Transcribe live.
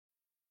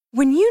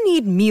When you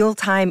need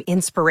mealtime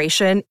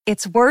inspiration,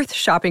 it's worth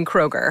shopping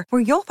Kroger,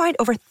 where you'll find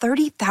over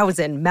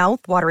 30,000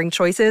 mouth-watering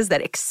choices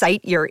that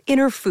excite your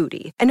inner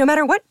foodie. And no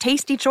matter what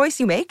tasty choice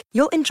you make,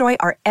 you'll enjoy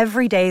our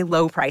everyday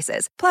low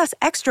prices, plus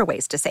extra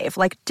ways to save,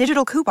 like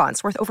digital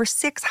coupons worth over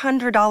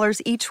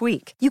 $600 each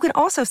week. You can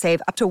also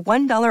save up to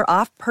 $1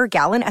 off per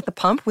gallon at the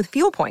pump with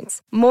fuel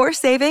points. More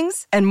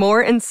savings and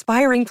more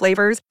inspiring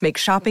flavors make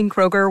shopping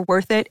Kroger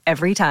worth it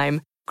every time.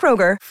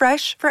 Kroger,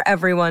 fresh for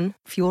everyone.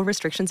 Fuel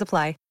restrictions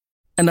apply.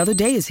 Another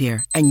day is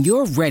here, and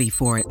you're ready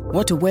for it.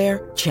 What to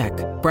wear? Check.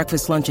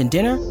 Breakfast, lunch, and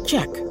dinner?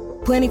 Check.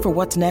 Planning for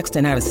what's next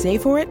and how to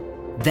save for it?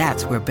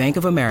 That's where Bank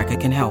of America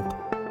can help.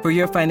 For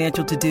your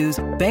financial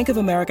to-dos, Bank of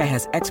America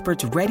has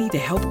experts ready to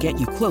help get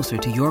you closer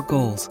to your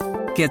goals.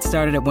 Get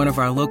started at one of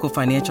our local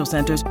financial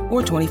centers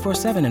or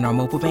 24/7 in our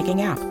mobile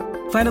banking app.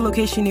 Find a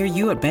location near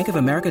you at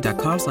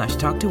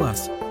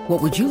bankofamerica.com/talktous.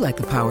 What would you like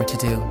the power to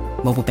do?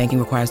 Mobile banking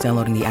requires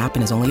downloading the app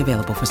and is only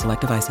available for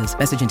select devices.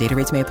 Message and data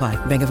rates may apply.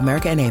 Bank of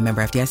America N.A.,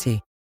 member FDIC.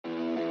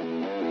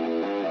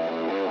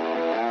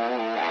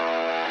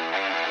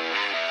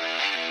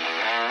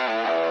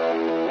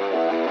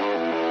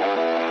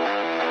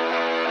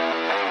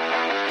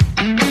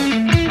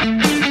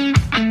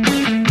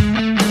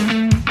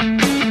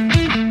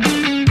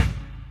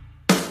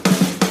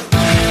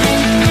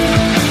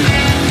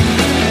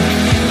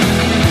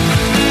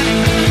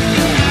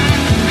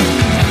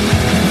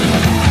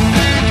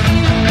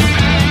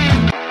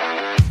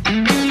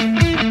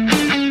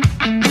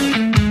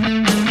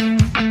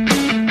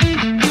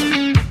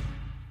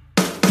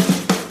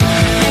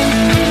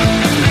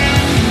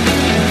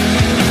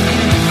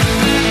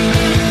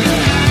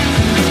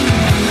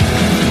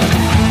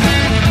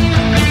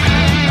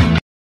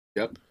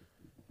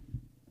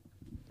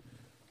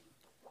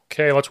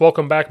 Okay, let's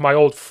welcome back my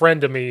old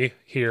friend to me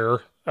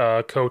here,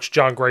 Coach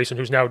John Grayson,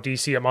 who's now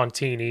DC at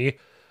Montini.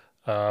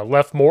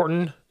 Left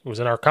Morton, was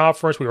in our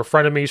conference. We were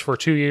frenemies for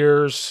 2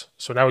 years,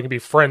 so now we can be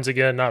friends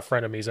again, not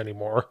frenemies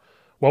anymore.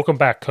 Welcome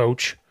back,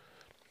 Coach.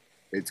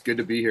 It's good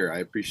to be here. I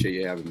appreciate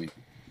you having me.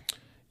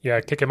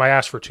 Yeah, kicking my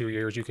ass for 2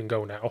 years. You can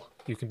go now.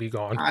 You can be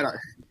gone. I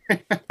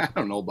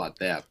don't know about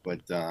that, but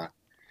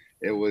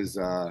it was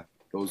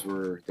those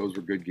were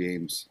good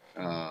games.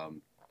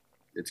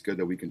 It's good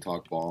that we can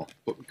talk ball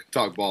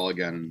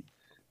again and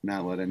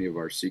not let any of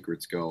our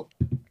secrets go.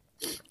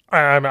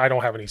 I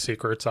don't have any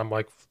secrets. I'm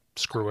like,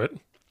 screw it.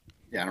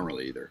 Yeah, I don't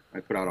really either.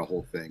 I put out a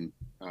whole thing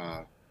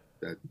that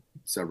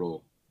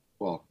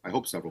I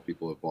hope several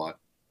people have bought,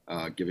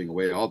 giving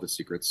away all the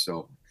secrets.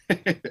 So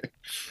if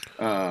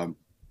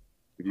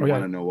you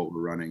want to know what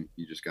we're running,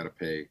 you just got to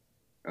pay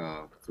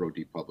Throw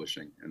Deep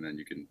Publishing, and then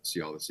you can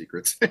see all the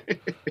secrets. I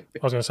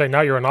was going to say,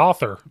 now you're an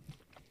author.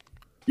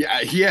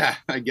 Yeah,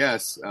 I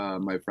guess.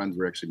 My friends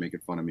were actually making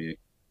fun of me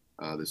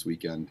this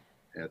weekend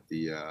at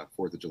the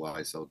 4th of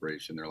July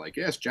celebration. They're like,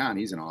 yes, John,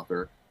 he's an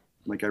author.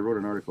 I'm like, I wrote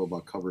an article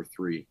about Cover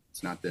 3.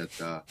 It's not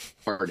that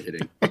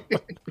hard-hitting.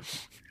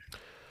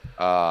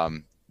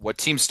 What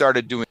team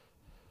started doing?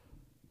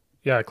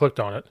 Yeah, I clicked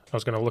on it. I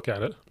was going to look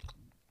at it.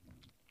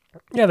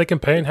 Yeah, they can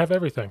pay and have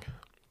everything.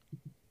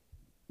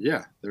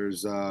 Yeah,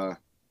 there's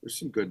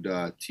some good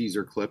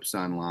teaser clips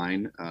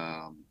online.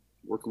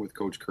 Working with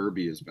Coach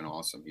Kirby has been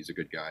awesome. He's a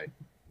good guy.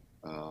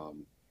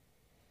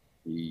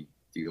 He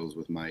deals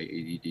with my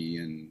ADD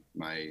and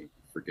my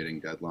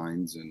forgetting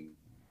deadlines and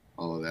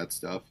all of that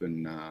stuff,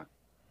 and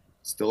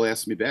still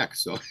asks me back.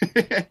 So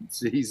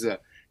he's a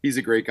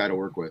great guy to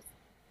work with.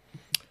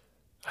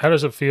 How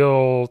does it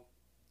feel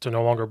to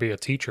no longer be a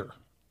teacher?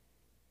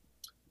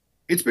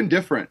 It's been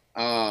different.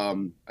 I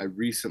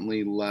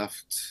recently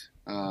left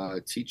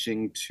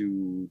teaching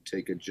to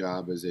take a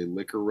job as a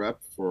liquor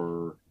rep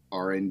for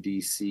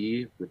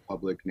RNDC,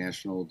 Republic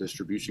National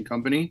Distribution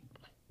Company.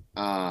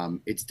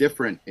 It's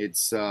different.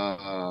 It's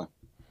I'm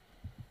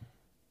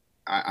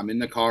in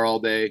the car all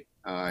day.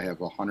 I have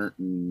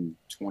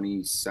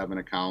 127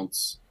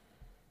 accounts,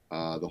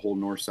 the whole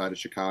north side of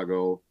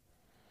Chicago,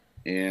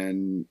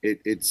 and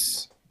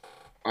it's.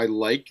 I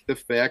like the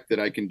fact that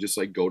I can just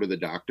like go to the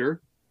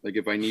doctor, like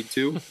if I need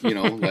to,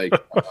 like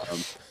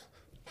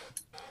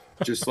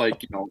just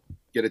like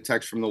get a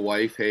text from the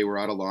wife, hey, we're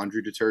out of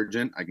laundry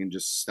detergent. I can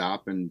just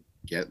stop and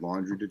get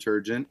laundry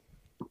detergent.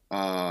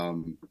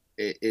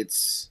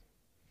 It's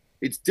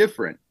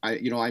different.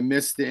 I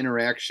miss the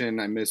interaction.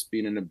 I miss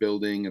being in a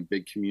building, a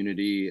big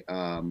community.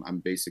 I'm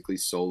basically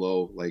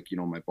solo. Like,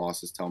 my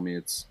bosses tell me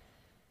it's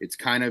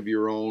kind of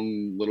your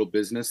own little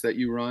business that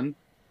you run.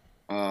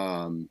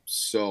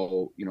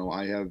 So,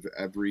 I have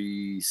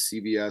every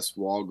CVS,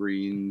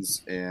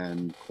 Walgreens,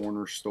 and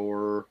corner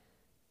store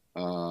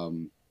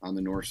on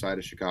the north side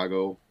of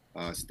Chicago.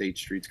 State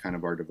Street's kind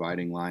of our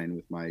dividing line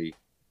with my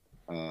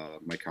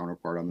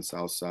counterpart on the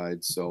south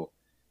side. So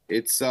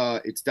it's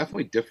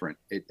definitely different.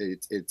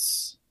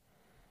 It's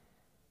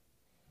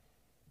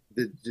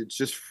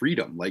just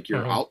freedom. Like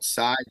you're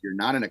outside, you're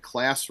not in a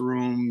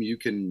classroom. You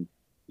can,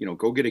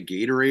 go get a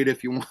Gatorade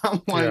if you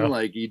want one. Yeah.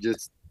 Like you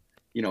just,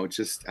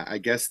 I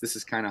guess this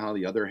is kind of how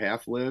the other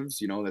half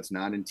lives, that's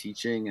not in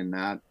teaching and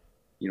not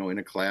in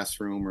a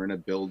classroom or in a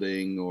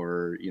building,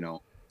 or,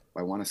 if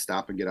I want to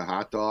stop and get a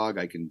hot dog,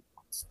 I can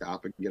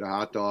stop and get a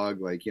hot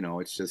dog. Like,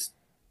 it's just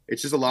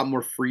a lot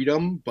more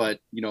freedom. But,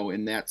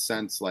 in that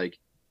sense, like,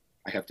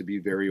 I have to be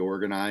very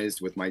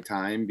organized with my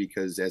time,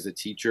 because as a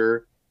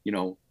teacher,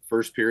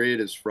 first period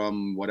is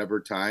from whatever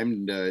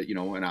time to,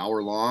 an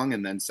hour long,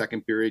 and then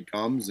second period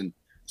comes. And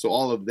so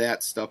all of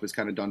that stuff is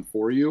kind of done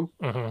for you.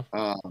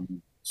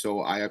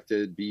 So I have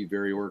to be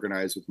very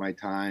organized with my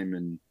time.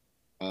 And,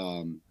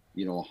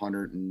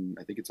 100 and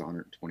I think it's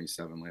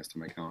 127 last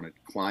time I counted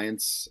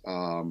clients.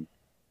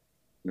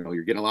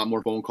 You're getting a lot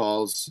more phone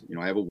calls.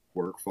 I have a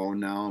work phone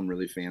now. I'm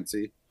really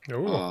fancy.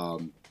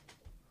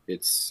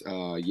 It's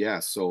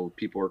so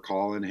people are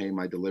calling, hey,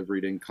 my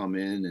delivery didn't come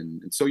in.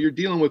 And so you're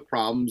dealing with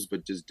problems,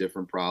 but just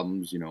different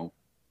problems.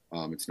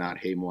 It's not,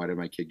 hey, why did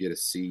my kid get a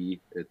C?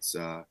 It's,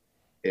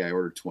 hey, I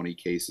ordered 20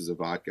 cases of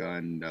vodka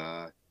and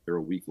they're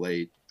a week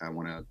late. I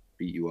want to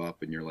beat you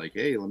up. And you're like,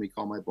 hey, let me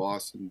call my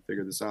boss and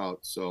figure this out.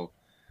 So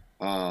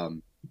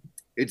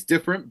it's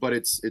different, but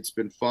it's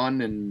been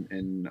fun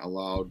and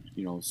allowed,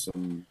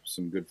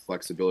 some good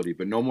flexibility,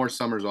 but no more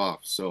summers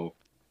off. So,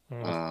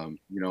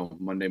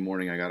 Monday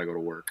morning, I got to go to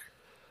work.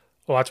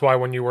 Well, that's why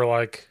when you were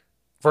like,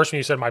 first when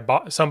you said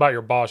something about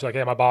your boss, you're like,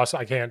 hey, my boss,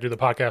 I can't do the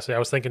podcast today. I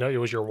was thinking it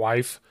was your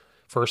wife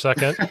for a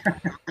second.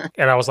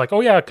 And I was like,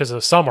 oh yeah, because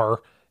of summer.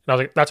 And I was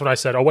like, that's when I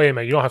said, oh, wait a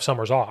minute, you don't have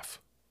summers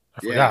off.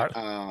 I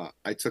forgot.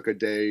 I took a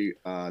day,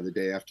 the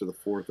day after the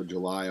 4th of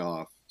July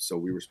off. So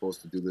we were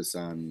supposed to do this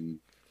on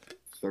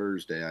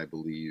Thursday, I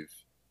believe.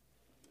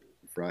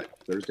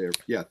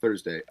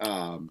 Thursday.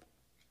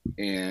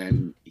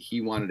 And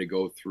he wanted to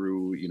go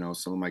through,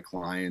 some of my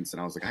clients,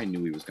 and I was like, I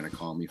knew he was going to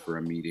call me for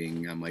a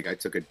meeting. I'm like, I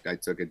took a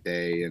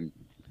day, and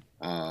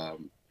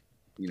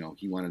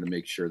he wanted to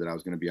make sure that I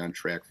was going to be on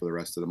track for the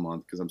rest of the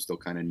month, because I'm still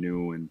kind of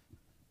new, and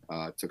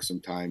took some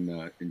time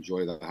to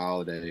enjoy the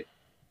holiday,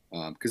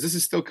 because this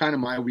is still kind of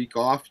my week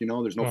off.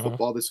 There's no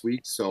football this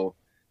week, so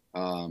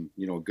a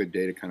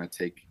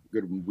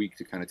good week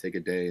to kind of take a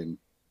day and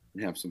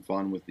have some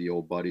fun with the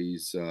old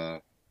buddies.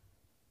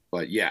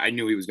 But yeah, I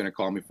knew he was going to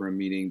call me for a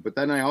meeting. But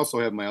then I also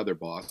have my other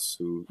boss,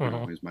 who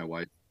is my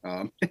wife.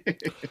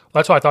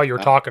 That's what I thought you were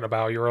talking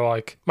about. You were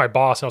like, my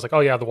boss. And I was like,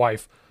 oh yeah, the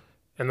wife.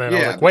 And then I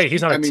was like, wait,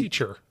 he's not a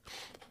teacher.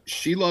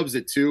 She loves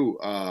it too.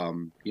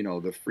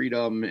 The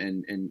freedom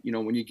and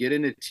when you get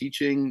into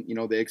teaching,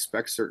 they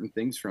expect certain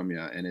things from you,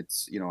 and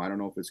it's, I don't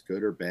know if it's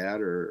good or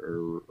bad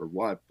or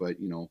what, but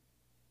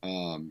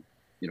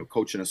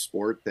coaching a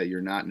sport that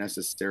you're not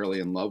necessarily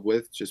in love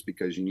with just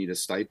because you need a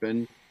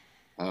stipend,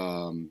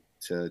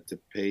 to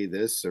pay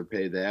this or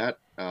pay that.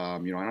 I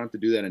don't have to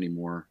do that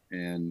anymore.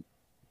 And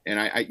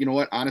I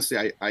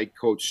honestly, I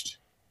coached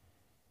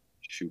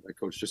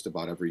just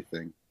about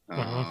everything.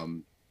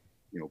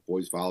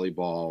 Boys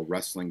volleyball,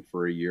 wrestling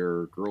for a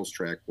year, girls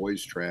track,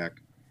 boys track,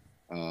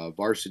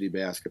 varsity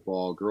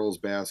basketball, girls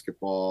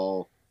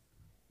basketball,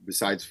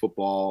 besides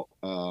football,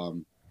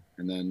 and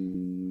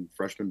then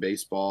freshman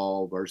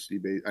baseball, varsity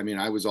base. I mean,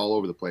 I was all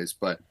over the place,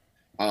 but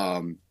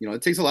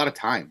it takes a lot of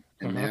time,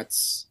 and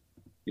that's,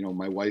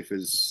 my wife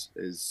is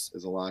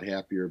a lot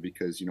happier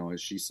because,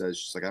 as she says,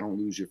 she's like, I don't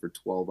lose you for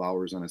 12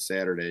 hours on a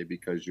Saturday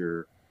because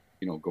you're,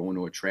 going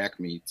to a track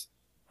meet.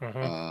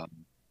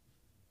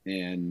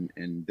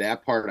 And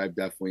that part I've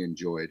definitely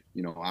enjoyed.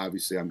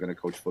 Obviously I'm going to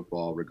coach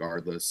football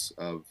regardless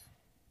of,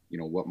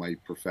 what my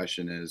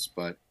profession is,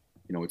 but,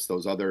 it's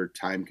those other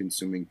time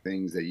consuming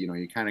things that,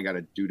 you kind of got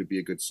to do to be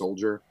a good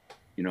soldier,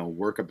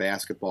 work a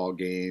basketball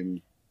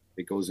game.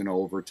 It goes into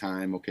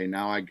overtime. Okay,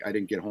 now I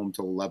didn't get home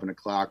till 11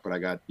 o'clock, but I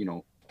got,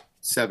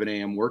 7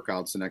 a.m.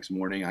 workouts the next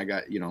morning. I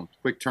got,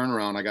 quick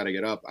turnaround. I got to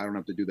get up. I don't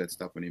have to do that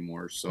stuff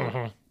anymore.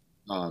 So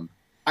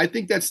I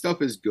think that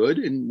stuff is good.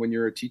 And when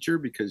you're a teacher,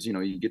 because,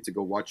 you get to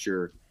go watch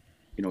your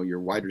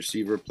wide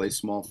receiver play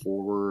small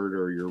forward,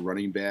 or your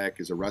running back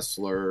is a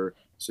wrestler.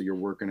 So you're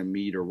working a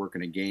meet or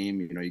working a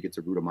game, you get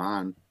to root them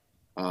on.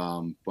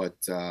 But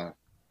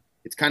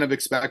it's kind of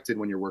expected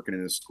when you're working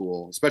in a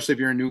school, especially if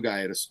you're a new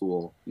guy at a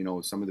school.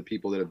 Some of the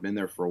people that have been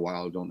there for a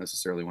while don't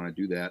necessarily want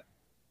to do that.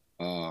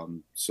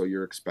 So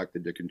you're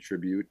expected to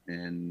contribute,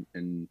 and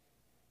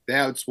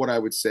that's what I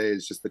would say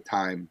is just the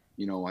time.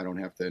 I don't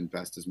have to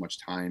invest as much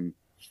time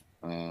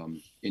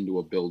into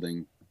a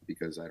building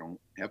because I don't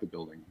have a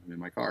building. I'm in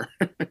my car.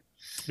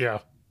 Yeah.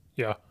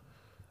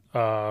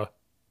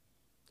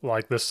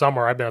 Like this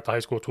summer, I've been at the high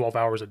school 12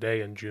 hours a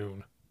day in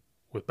June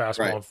with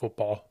basketball and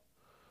football,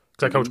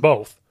 because I coach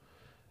both,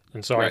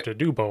 and so I have to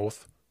do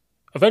both.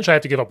 Eventually, I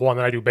have to give up one.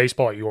 Then I do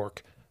baseball at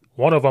York.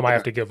 One of them I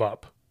have to give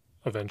up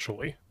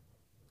eventually.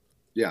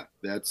 Yeah,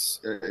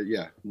 that's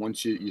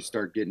once you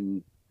start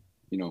getting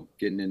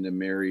into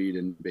married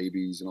and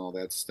babies and all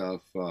that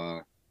stuff,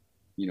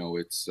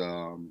 it's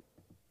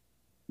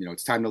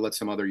it's time to let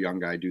some other young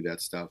guy do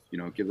that stuff.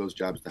 Give those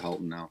jobs to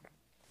Helton now.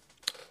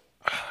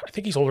 I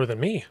think he's older than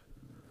me.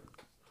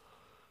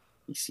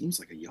 He seems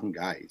like a young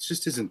guy. It's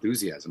just his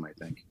enthusiasm, I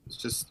think. It's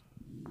just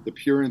the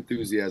pure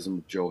enthusiasm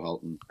of Joe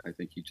Helton. I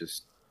think he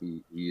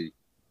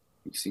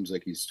seems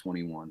like he's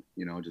 21,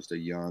 just a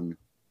young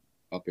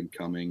up and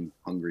coming,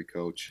 hungry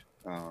coach.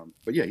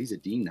 But yeah, he's a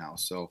dean now,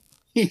 so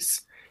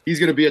he's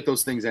going to be at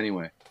those things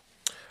anyway.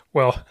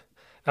 Well,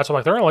 that's what I'm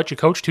like, they're going to let you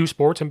coach 2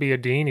 sports and be a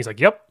dean? He's like,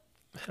 yep.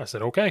 I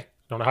said, okay.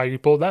 Don't know how you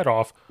pulled that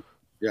off.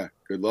 Yeah,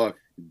 good luck.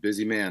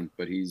 Busy man,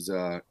 but he's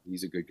a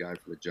good guy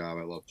for the job.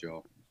 I love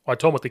Joe. Well, I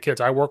told him with the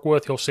kids I work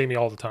with, he'll see me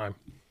all the time.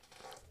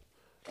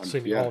 See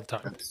me all the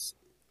time.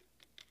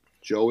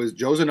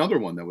 Joe's another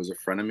one that was a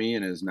friend of me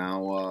and is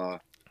now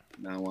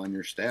on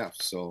your staff.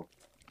 So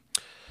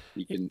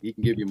he can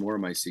give you more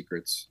of my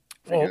secrets.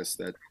 I guess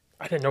that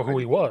I didn't know who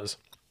he was.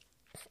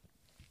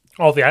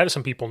 All the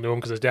Addison people knew him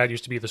because his dad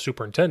used to be the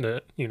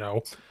superintendent,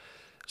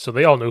 So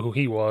they all knew who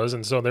he was,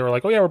 and so they were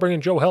like, "Oh yeah, we're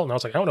bringing Joe Helton." I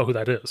was like, "I don't know who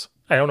that is.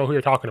 I don't know who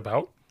you're talking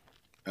about."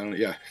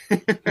 Yeah.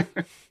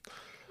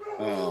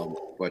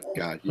 But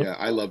God, yeah,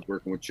 I loved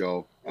working with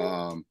Joe.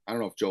 I don't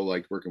know if Joe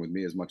liked working with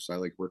me as much as I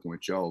liked working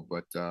with Joe,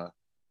 but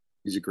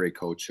he's a great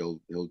coach. He'll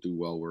do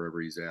well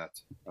wherever he's at.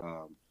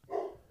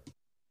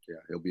 Yeah,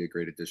 he'll be a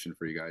great addition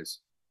for you guys.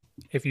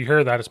 If you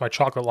hear that, it's my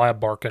chocolate lab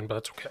barking, but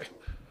that's okay.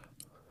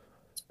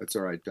 That's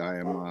all right. I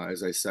am,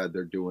 as I said,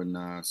 they're doing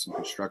some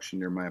construction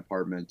near my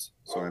apartment,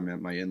 so I'm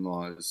at my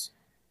in-laws,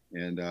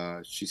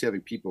 and she's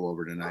having people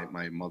over tonight,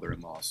 my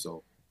mother-in-law,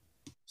 so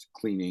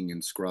cleaning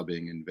and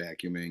scrubbing and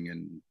vacuuming,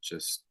 and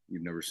just,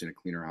 you've never seen a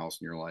cleaner house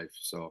in your life,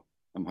 so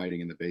I'm hiding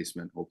in the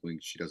basement, hoping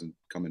she doesn't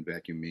come and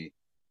vacuum me.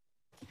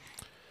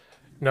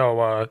 No,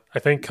 I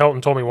think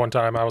Helton told me one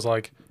time, I was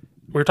like,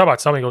 we were talking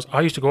about something, he goes, I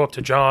used to go up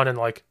to John and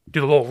like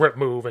do the little rip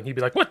move, and he'd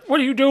be like, what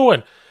are you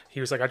doing? He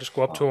was like, I just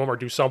go up to him or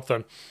do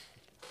something.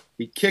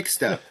 He kick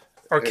step.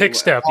 Or kick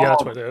step, yeah,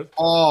 that's what it is.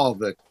 All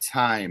the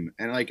time.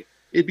 And like,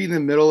 it'd be in the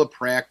middle of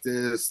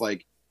practice,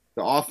 like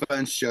the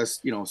offense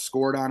just,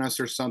 scored on us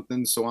or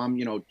something. So I'm,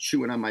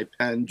 chewing on my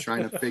pen,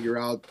 trying to figure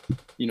out,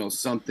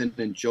 something.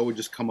 And Joe would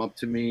just come up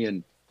to me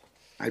and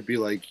I'd be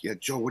like, yeah,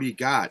 Joe, what do you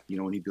got?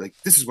 And he'd be like,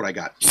 this is what I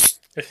got.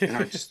 And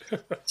I just,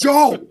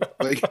 Joe,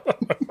 like,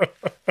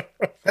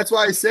 that's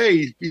why I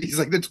say he's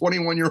like the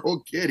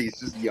 21-year-old kid. He's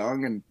just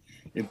young and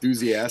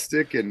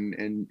enthusiastic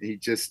and he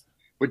just,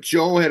 but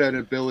Joe had an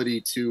ability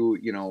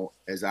to,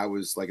 as I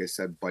was, like I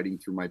said, biting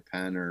through my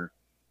pen or,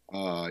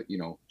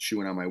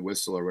 chewing on my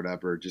whistle or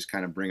whatever, just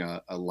kind of bring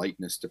a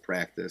lightness to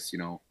practice,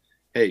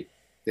 hey,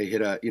 they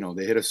hit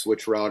a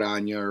switch route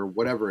on you or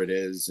whatever it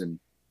is. And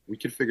we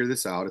can figure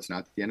this out. It's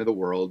not the end of the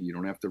world. You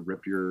don't have to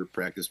rip your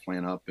practice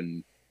plan up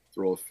and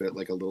throw a fit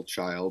like a little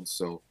child.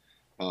 So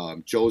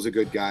Joe's a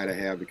good guy to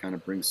have to kind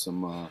of bring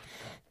some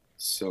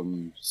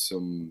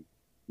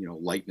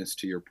lightness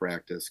to your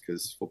practice,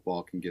 because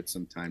football can get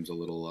sometimes a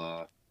little,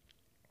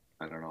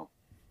 I don't know,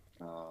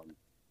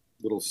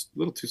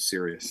 little too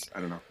serious. I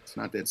don't know. It's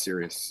not that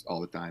serious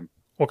all the time.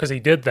 Well, because he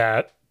did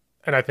that,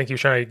 and I think he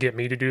was trying to get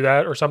me to do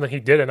that or something. He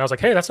did it, and I was like,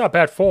 hey, that's not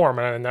bad form.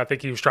 And I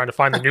think he was trying to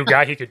find the new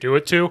guy he could do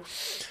it to,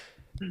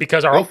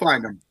 because I'll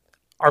find him.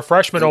 Our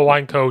freshman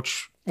O-line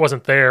coach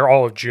wasn't there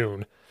all of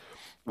June.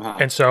 Uh-huh.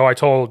 And so I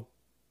told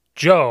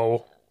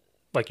Joe,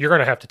 like, you're going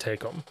to have to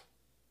take him.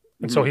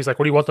 And so he's like,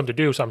 what do you want them to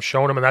do? So I'm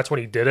showing him, and that's when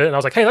he did it. And I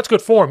was like, hey, that's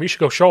good form. You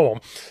should go show him.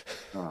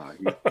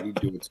 He'd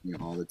do it to me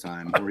all the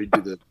time. Or he'd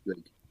do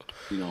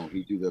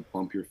he'd do the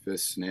bump your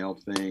fist snail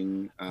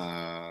thing.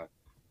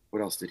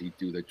 What else did he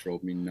do that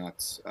drove me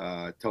nuts?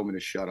 Tell me to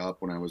shut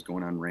up when I was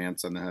going on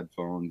rants on the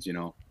headphones,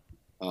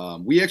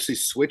 We actually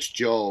switched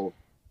Joe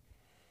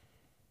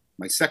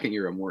my second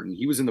year at Morton.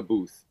 He was in the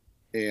booth,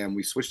 and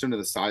we switched him to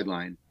the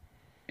sideline.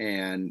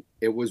 And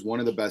it was one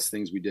of the best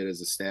things we did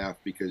as a staff,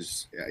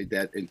 because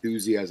that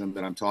enthusiasm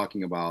that I'm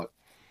talking about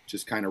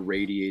just kind of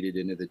radiated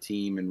into the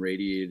team and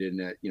radiated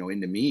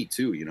into me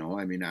too.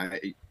 I mean,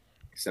 I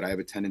said I have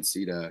a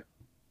tendency to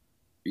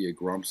be a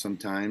grump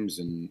sometimes,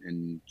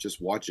 and just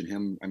watching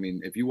him. I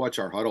mean, if you watch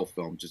our huddle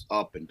film, just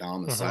up and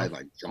down the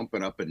sideline,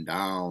 jumping up and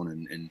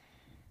down, and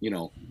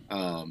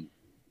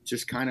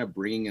just kind of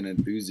bringing an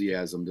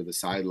enthusiasm to the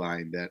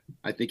sideline that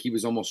I think he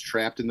was almost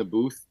trapped in the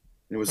booth.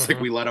 It was like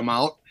we let him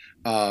out,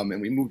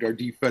 and we moved our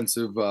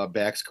defensive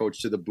backs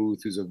coach to the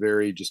booth, who's a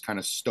very just kind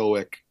of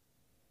stoic,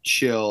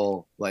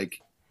 chill,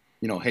 like,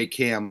 hey,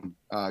 Cam,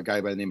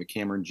 guy by the name of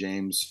Cameron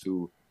James,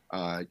 who,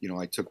 I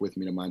took with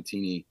me to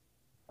Montini,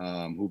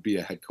 who'll be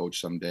a head coach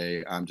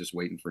someday. I'm just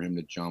waiting for him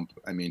to jump.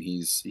 I mean,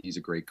 he's a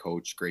great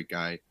coach, great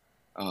guy.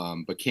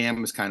 But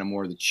Cam is kind of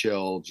more the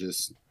chill,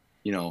 just,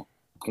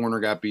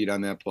 corner got beat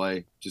on that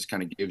play, just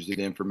kind of gives you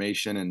the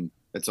information, and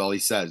that's all he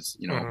says,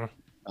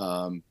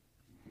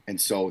 And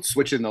so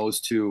switching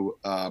those two,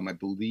 I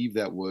believe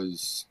that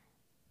was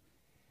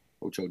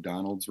Coach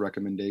O'Donnell's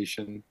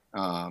recommendation.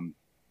 I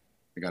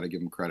got to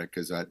give him credit,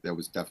 because that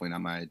was definitely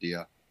not my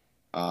idea.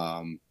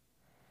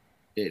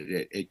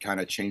 It kind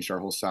of changed our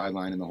whole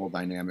sideline and the whole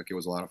dynamic. It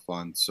was a lot of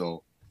fun.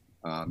 So,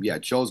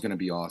 Joe's going to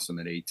be awesome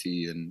at AT,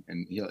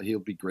 and he'll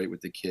be great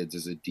with the kids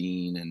as a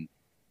dean.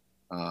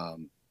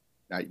 And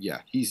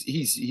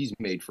he's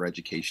made for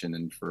education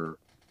and for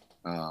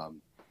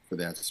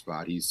that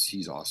spot.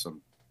 He's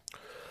awesome.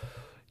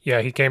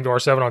 Yeah, he came to our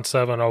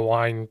 7-on-7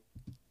 O-line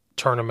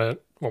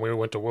tournament when we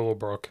went to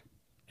Willowbrook.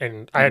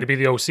 And I had to be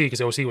the OC because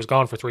the OC was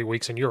gone for 3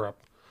 weeks in Europe.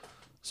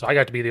 So I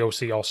got to be the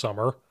OC all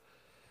summer.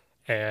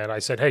 And I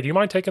said, hey, do you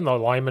mind taking the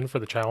lineman for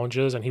the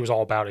challenges? And he was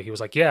all about it. He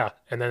was like, yeah.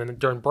 And then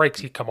during breaks,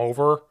 he'd come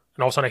over,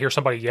 and all of a sudden I hear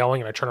somebody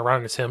yelling, and I turn around,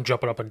 and it's him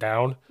jumping up and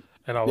down.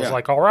 And I was Yeah.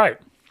 like, all right.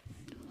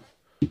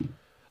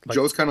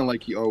 Joe's kind of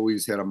like he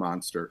always had a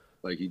monster.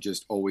 Like he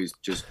just always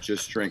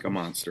just drank a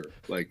monster.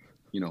 Like,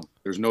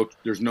 there's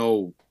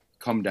no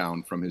come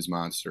down from his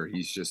monster.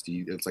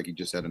 It's like he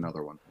just had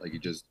another one. Like he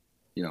just,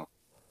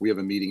 we have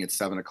a meeting at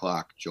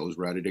 7:00. Joe's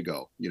ready to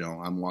go.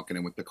 I'm walking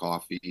in with the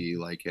coffee,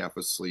 like half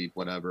asleep,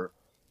 whatever.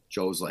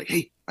 Joe's like,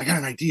 hey, I got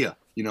an idea,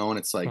 and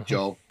it's like,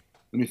 Joe,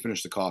 let me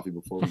finish the coffee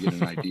before we get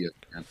an idea.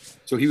 Man.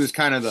 So he was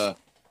kind of the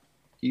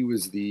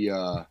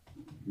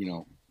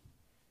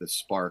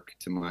spark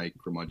to my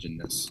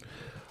curmudgeonness.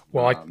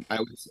 Well,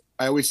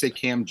 I always say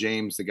Cam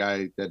James, the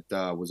guy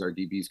that was our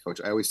DB's coach.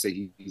 I always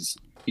say he's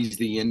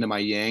the yin to my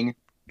yang,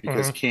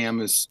 because Cam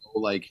is so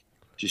like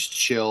just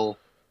chill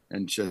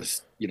and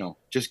just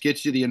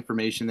gets you the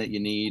information that you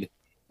need.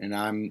 And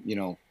I'm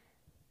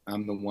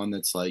the one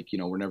that's like,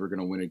 we're never going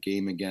to win a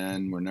game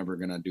again. We're never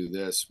going to do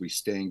this. We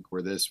stink.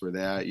 We're this, we're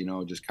that,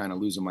 just kind of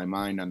losing my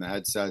mind on the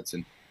headsets.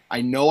 And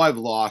I know I've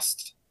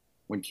lost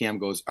when Cam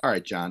goes, all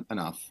right, John,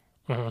 enough.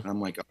 And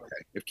I'm like,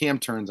 okay, if Cam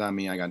turns on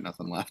me, I got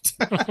nothing left.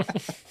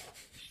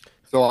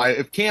 So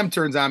if Cam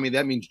turns on me,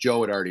 that means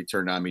Joe had already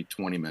turned on me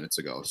 20 minutes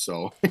ago.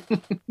 So,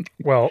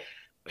 well,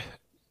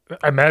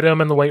 I met him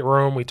in the weight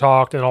room. We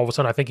talked, and all of a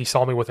sudden, I think he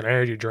saw me with an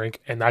energy drink,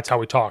 and that's how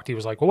we talked. He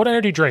was like, well, what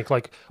energy drink?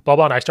 Like, blah,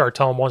 blah. And I started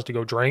telling him once to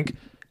go drink.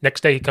 Next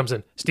day, he comes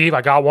in, Steve,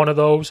 I got one of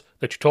those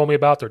that you told me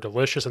about. They're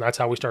delicious. And that's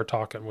how we started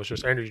talking, was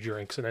just energy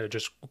drinks. And then it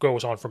just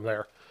goes on from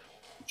there.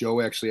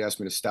 Joe actually asked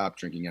me to stop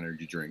drinking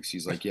energy drinks.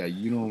 He's like, yeah,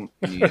 you don't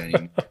need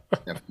any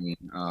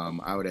caffeine.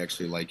 I would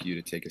actually like you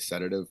to take a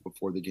sedative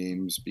before the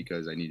games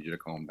because I need you to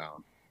calm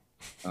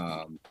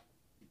down.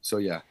 So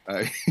yeah,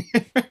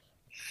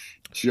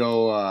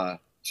 Joe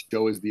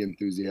is the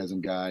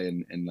enthusiasm guy.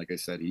 And like I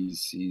said,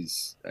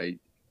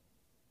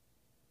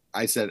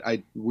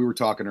 we were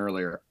talking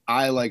earlier.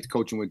 I liked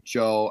coaching with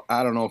Joe.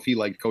 I don't know if he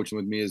liked coaching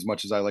with me as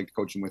much as I liked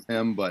coaching with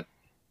him, but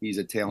he's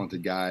a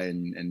talented guy,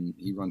 and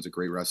he runs a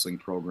great wrestling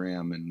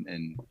program,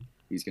 and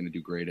he's going to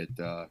do great at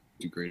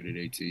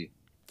AT.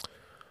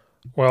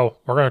 Well,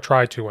 we're going to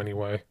try to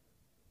anyway.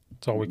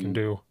 That's all we can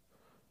do.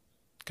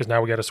 Because now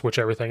we got to switch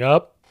everything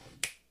up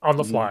on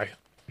the fly.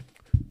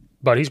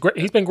 But he's great.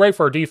 He's been great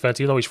for our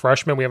defense, even though he's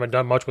freshman. We haven't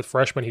done much with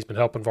freshmen. He's been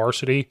helping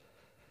varsity.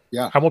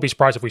 Yeah, I won't be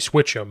surprised if we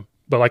switch him.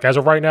 But like as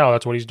of right now,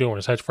 that's what he's doing.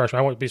 His head freshman.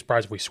 I won't be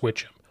surprised if we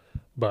switch him.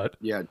 But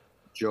yeah,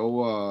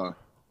 Joe.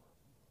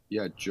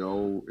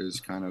 Joe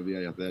is kind of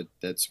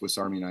that Swiss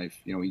Army knife.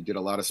 He did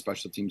a lot of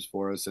special teams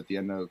for us at the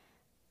end of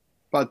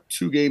about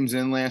 2 games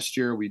in last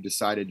year. We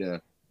decided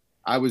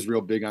I was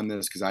real big on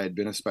this because I had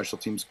been a special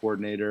teams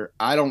coordinator.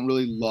 I don't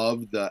really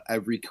love the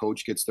every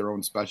coach gets their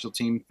own special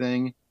team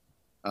thing.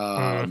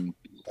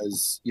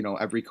 Because,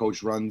 every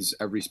coach runs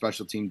every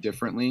special team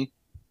differently.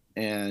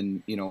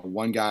 And,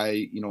 one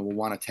guy, will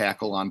want to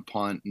tackle on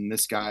punt, and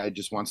this guy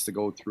just wants to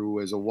go through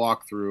as a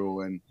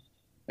walkthrough,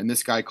 and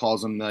this guy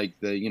calls him like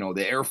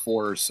the Air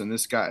Force, and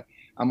this guy,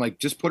 I'm like,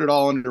 just put it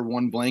all under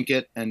one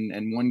blanket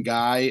and one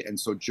guy. And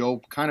so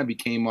Joe kind of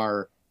became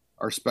our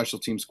special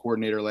teams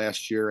coordinator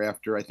last year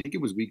after, I think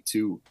it was week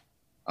 2,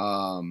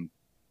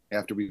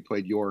 after we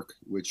played York,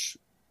 which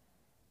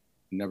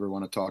never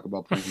want to talk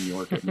about playing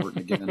York at Morton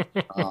again.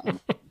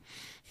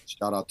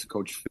 Shout out to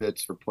Coach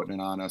Fitz for putting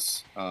it on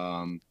us.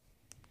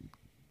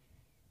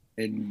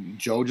 And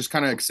Joe just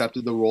kind of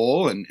accepted the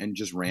role and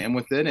just ran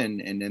with it.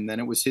 And then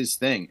it was his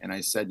thing. And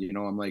I said,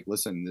 I'm like,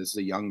 listen, this is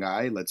a young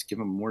guy. Let's give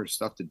him more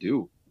stuff to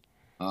do.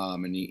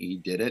 And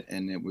he did it.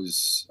 And it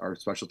was, our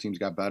special teams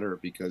got better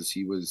because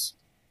he was,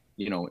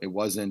 it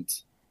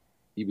wasn't,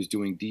 he was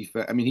doing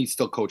defense. I mean, he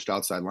still coached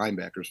outside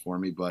linebackers for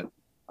me, but,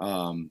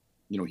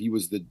 he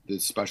was the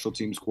special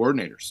teams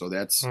coordinator. So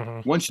that's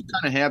once you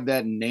kind of have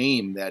that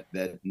name that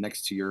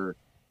next to your,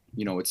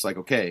 it's like,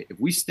 okay, if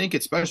we stink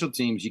at special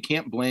teams, you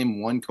can't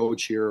blame one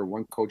coach here or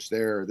one coach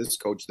there or this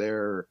coach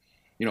there.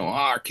 Or,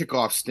 our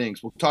kickoff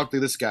stinks. We'll talk to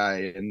this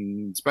guy.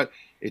 And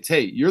it's,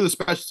 hey, you're the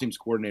special teams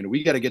coordinator.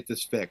 We got to get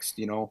this fixed,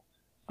 or,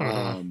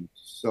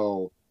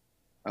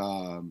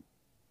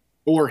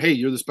 hey,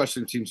 you're the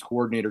special teams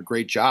coordinator.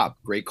 Great job.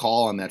 Great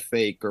call on that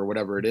fake or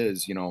whatever it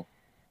is,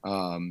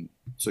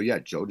 So, yeah,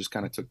 Joe just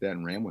kind of took that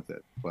and ran with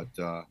it. But,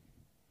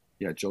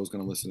 yeah, Joe's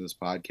going to listen to this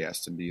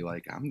podcast and be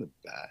like, I'm the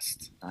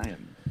best. I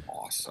am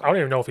awesome. I don't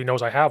even know if he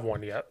knows I have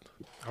one yet.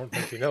 I don't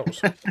think he knows.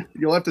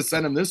 You'll have to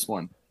send him this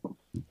one.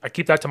 I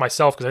keep that to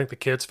myself because I think the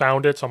kids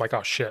found it. So I'm like,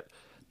 oh, shit.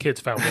 Kids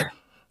found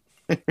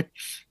it.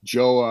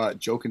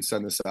 Joe can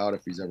send this out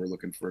if he's ever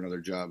looking for another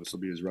job. This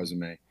will be his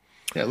resume.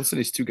 Yeah, listen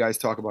to these 2 guys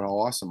talk about how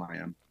awesome I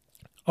am.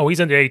 Oh,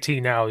 he's into AT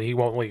now. He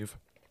won't leave.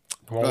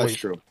 That's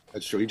true.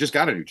 That's true. He just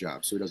got a new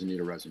job, so he doesn't need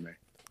a resume.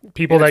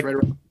 People that right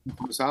around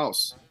his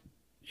house.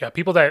 Yeah,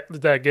 people that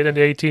get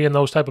into AT in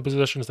those type of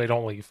positions, they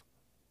don't leave.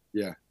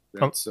 Yeah,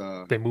 that's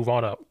they move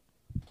on up.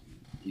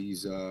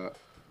 He's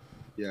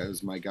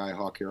as my guy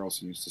Hawk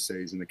Harrelson used to say,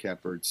 he's in the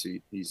catbird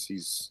seat.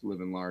 He's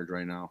living large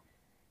right now.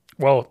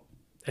 Well,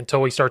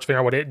 until he starts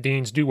figuring out what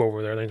deans do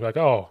over there, then he's like,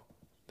 oh,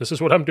 this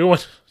is what I'm doing.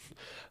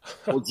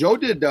 Well, Joe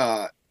did.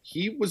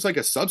 He was like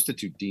a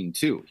substitute dean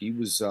too. He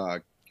was.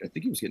 I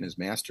think he was getting his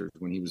master's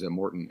when he was at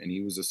Morton, and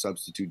he was a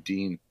substitute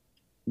dean.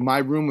 My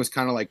room was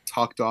kind of like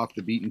tucked off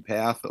the beaten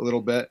path a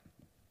little bit.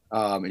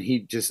 And he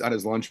just on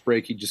his lunch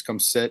break, he'd just come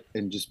sit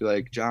and just be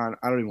like, John,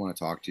 I don't even want to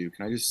talk to you.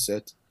 Can I just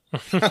sit?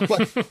 I'm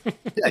like,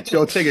 yeah,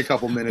 Joe, take a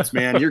couple minutes,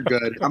 man. You're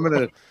good. I'm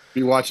going to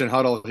be watching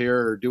Huddle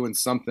here or doing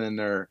something.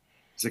 Or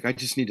he's like, I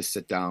just need to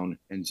sit down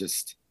and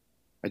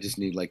I just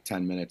need like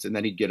 10 minutes. And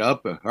then he'd get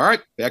up. All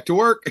right, back to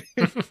work.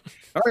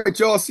 All right,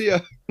 Joe, I'll see you.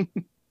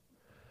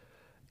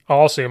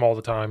 I'll see him all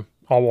the time.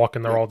 I'll walk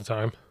in there all the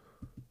time.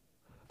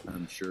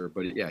 I'm sure.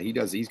 But yeah, he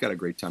does. He's got a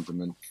great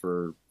temperament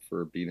for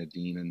being a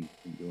dean and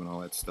doing all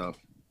that stuff.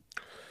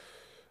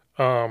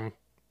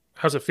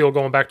 How's it feel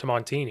going back to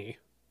Montini?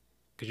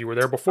 Because you were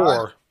there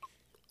before.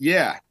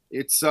 Yeah,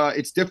 it's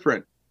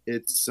different.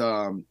 It's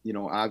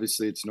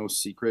obviously it's no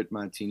secret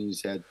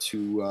Montini's had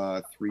 2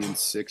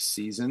 3-6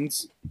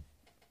 seasons.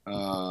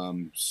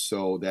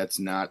 So that's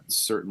not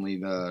certainly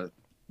the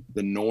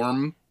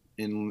norm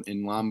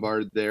in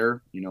Lombard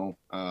there.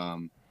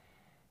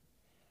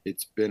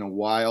 It's been a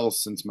while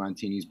since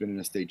Montini's been in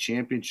a state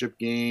championship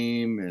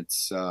game.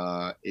 It's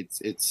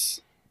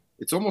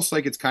almost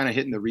like it's kind of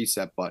hitting the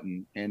reset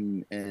button,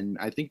 and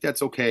I think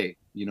that's okay.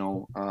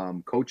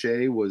 Coach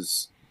A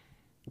was,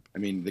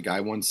 the guy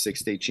won 6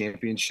 state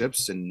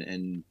championships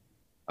and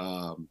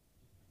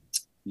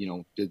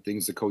did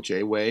things the Coach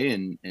A way,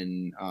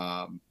 and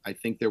I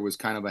think there was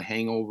kind of a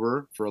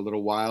hangover for a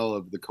little while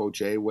of the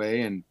Coach A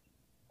way, and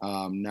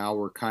now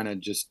we're kind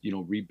of just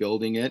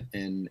rebuilding it,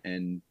 and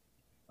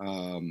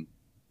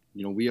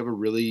we have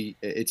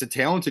it's a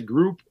talented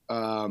group.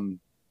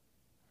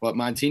 But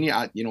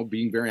Montini,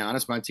 being very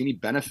honest, Montini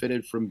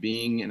benefited from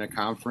being in a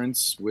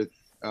conference with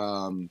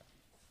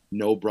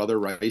no Brother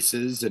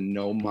Rices and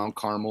no Mount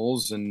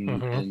Carmels.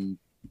 And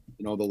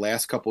the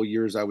last couple of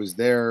years I was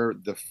there,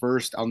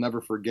 I'll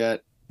never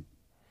forget,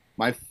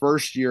 my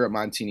first year at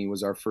Montini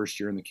was our first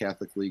year in the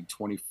Catholic League,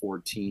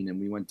 2014. And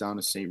we went down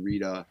to St.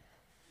 Rita.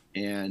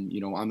 And,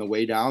 on the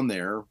way down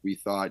there, we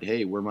thought,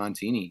 hey, we're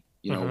Montini.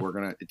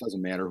 It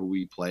doesn't matter who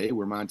we play.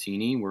 We're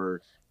Montini.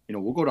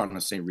 We'll go down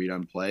to St. Rita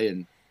and play.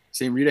 And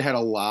St. Rita had a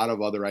lot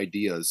of other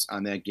ideas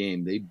on that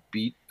game. They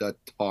beat the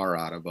tar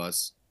out of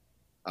us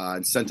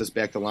and sent us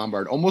back to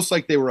Lombard, almost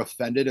like they were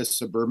offended a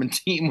suburban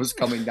team was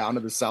coming down to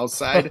the south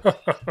side,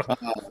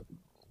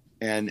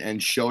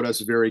 and showed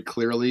us very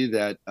clearly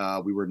that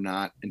we were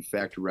not, in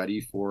fact,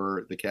 ready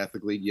for the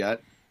Catholic League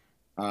yet.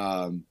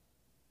 And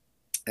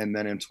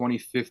then in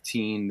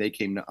 2015, they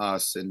came to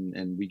us,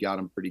 and we got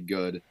them pretty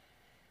good.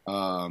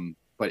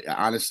 But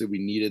honestly, we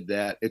needed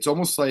that. It's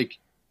almost like,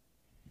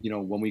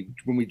 when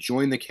we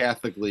joined the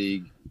Catholic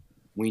League,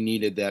 we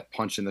needed that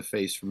punch in the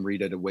face from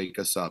Rita to wake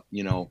us up,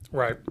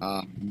 Right.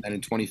 And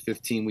in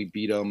 2015, we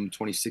beat them.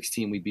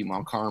 2016, we beat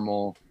Mount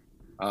Carmel.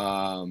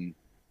 I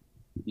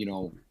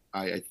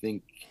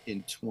think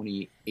in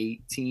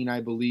 2018, I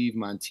believe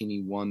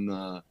Montini won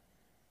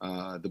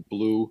the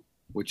blue,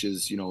 which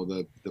is,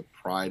 the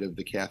pride of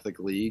the Catholic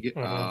League.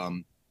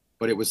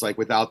 But it was like,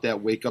 without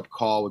that wake up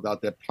call,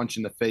 without that punch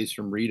in the face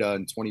from Rita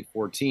in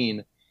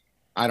 2014,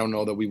 I don't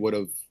know that we would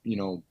have,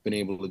 been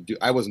able to do.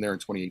 I wasn't there in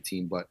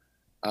 2018, but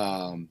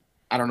I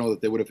don't know that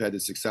they would have had the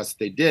success that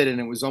they did. And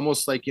it was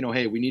almost like,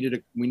 hey, we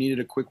needed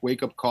a quick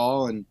wake up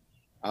call. And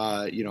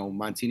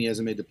Montini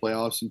hasn't made the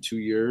playoffs in 2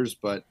 years,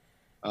 but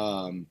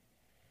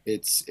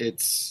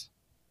it's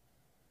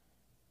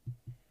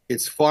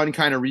fun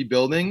kind of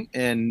rebuilding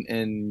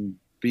and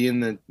being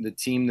the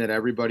team that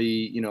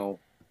everybody,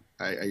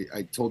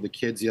 I told the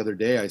kids the other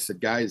day, I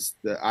said, guys,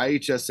 the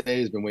IHSA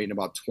has been waiting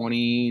about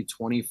 20,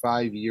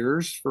 25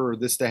 years for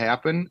this to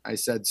happen. I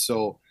said,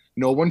 so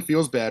no one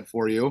feels bad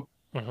for you.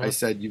 I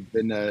said, you've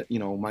been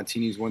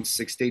Montini's won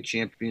 6 state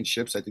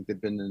championships. I think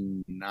they've been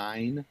in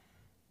 9.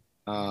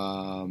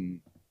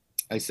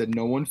 I said,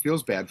 no one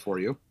feels bad for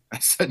you. I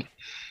said,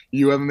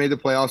 you haven't made the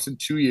playoffs in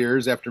 2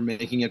 years after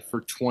making it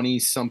for 20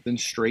 something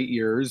straight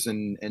years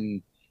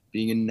and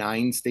being in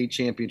 9 state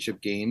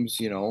championship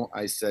games.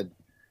 I said,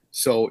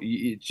 so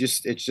it's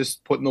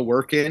just putting the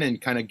work in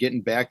and kind of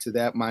getting back to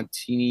that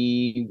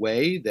Montini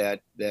way, that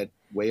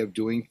way of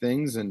doing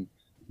things. And,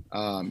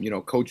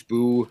 Coach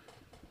Boo,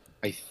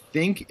 I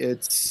think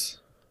it's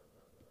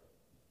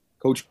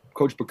Coach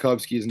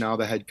Bukowski is now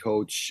the head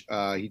coach.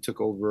 He took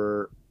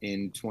over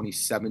in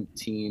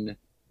 2017.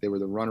 They were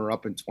the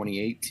runner-up in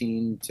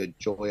 2018 to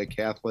Joliet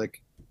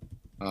Catholic.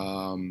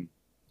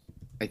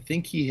 I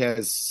think he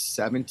has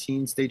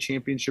 17 state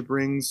championship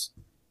rings.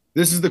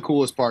 This is the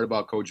coolest part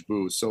about Coach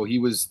Boo. So he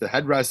was the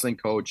head wrestling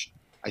coach.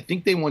 I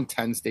think they won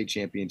 10 state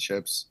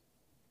championships.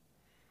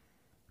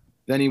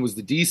 Then he was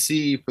the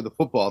DC for the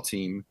football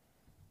team.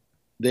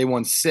 They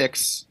won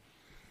 6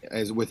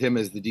 with him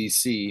as the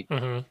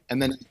DC.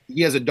 And then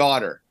he has a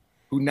daughter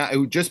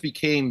who just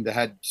became the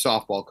head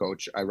softball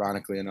coach,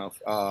 ironically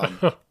enough.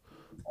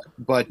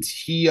 But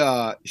she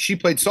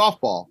played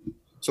softball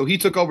So he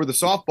took over the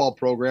softball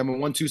program and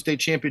won 2 state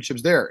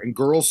championships there in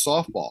girls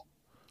softball.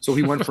 So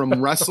he went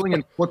from wrestling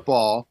and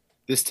football,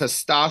 this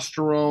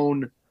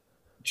testosterone,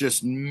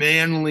 just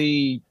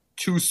manly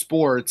 2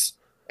 sports,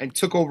 and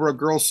took over a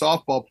girls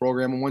softball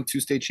program and won 2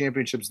 state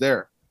championships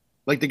there.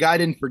 Like, the guy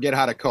didn't forget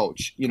how to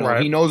coach.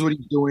 Right. He knows what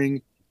he's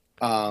doing.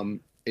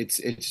 The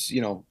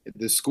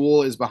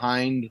school is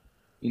behind,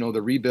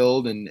 the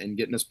rebuild and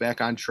getting us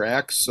back on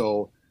track.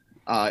 So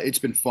it's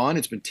been fun.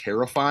 It's been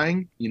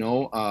terrifying.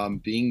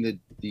 Being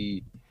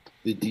the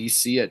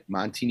DC at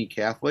Montini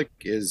Catholic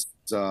is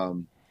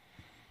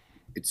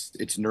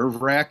it's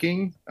nerve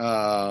wracking.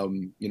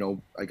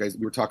 Like we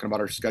were talking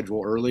about our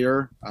schedule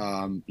earlier.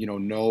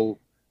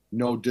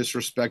 No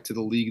disrespect to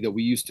the league that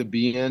we used to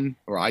be in,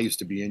 or I used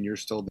to be in. You're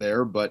still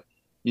there, but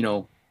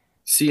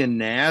seeing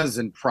Naz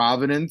and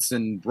Providence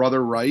and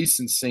Brother Rice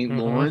and St.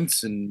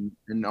 Lawrence and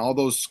all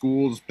those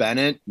schools,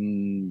 Bennett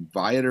and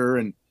Viator,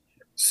 and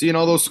seeing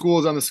all those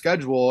schools on the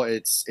schedule,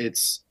 it's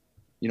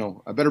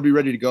I better be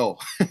ready to go.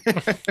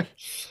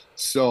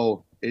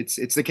 So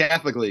it's the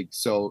Catholic League.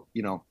 So,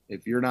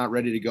 if you're not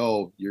ready to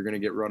go, you're going to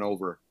get run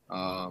over.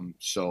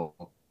 So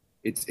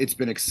it's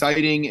been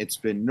exciting. It's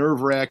been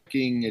nerve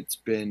wracking. It's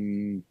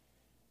been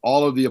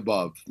all of the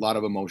above, a lot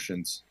of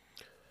emotions.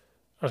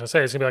 I was going to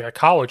say, it's going to be like a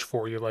college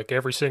for you. Like,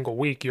 every single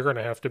week, you're going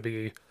to have to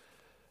be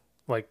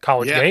like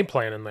college game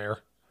plan in there.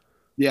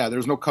 Yeah.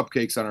 There's no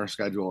cupcakes on our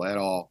schedule at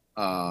all.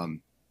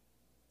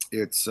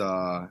 It's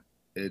like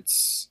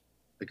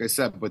I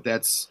said, but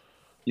that's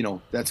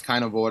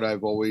kind of what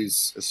I've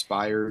always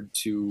aspired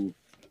to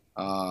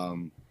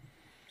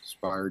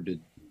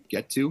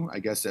get to, I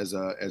guess, as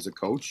a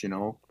coach.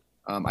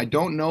 I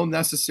don't know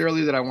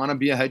necessarily that I want to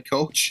be a head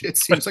coach. It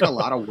seems like a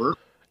lot of work.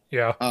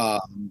 Yeah.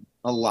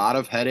 A lot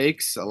of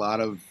headaches, a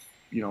lot of,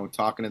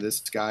 talking to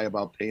this guy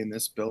about paying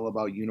this bill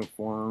about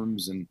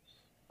uniforms, and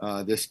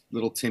this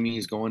little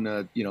Timmy's going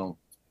to,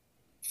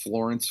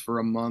 Florence for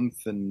a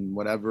month and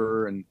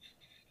whatever. And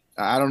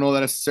I don't know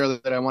that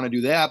necessarily that I want to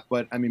do that,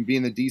 but I mean,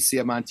 being the DC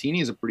at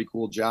Montini is a pretty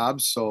cool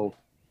job. So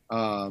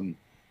I'm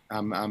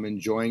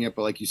enjoying it.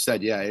 But like you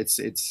said, yeah, it's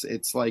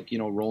like,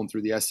 rolling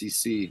through the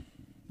SEC. You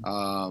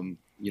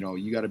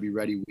got to be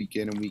ready week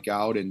in and week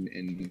out.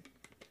 And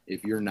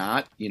if you're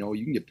not, you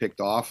can get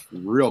picked off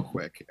real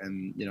quick.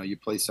 And, you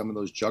play some of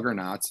those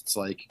juggernauts. It's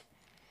like,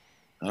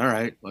 all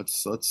right,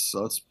 let's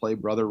play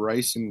Brother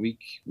Rice in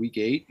week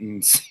 8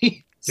 and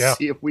see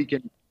if we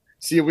can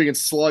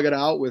slug it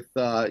out with,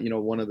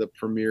 one of the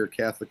premier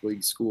Catholic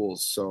League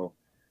schools. So,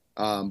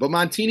 but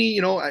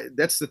Montini,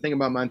 that's the thing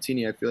about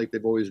Montini. I feel like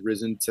they've always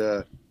risen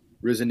to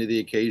the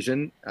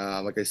occasion.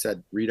 Like I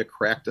said, Rita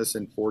cracked us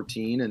in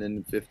 14, and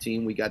in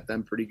 15 we got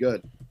them pretty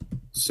good.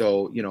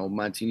 So,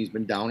 Montini's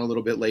been down a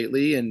little bit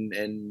lately,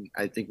 and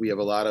I think we have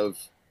a lot of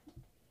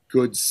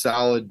good,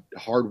 solid,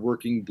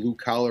 hardworking, blue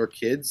collar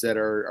kids that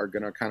are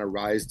going to kind of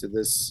rise to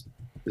this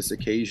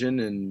occasion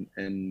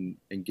and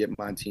get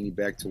Montini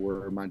back to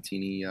where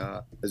Montini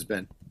has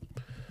been.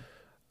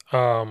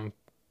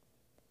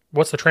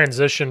 What's the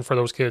transition for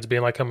those kids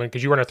being like coming?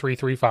 Because you run a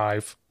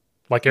 3-3-5,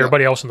 like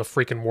everybody else in the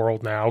freaking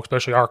world now,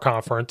 especially our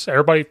conference.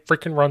 Everybody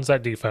freaking runs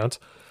that defense.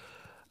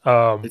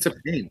 It's a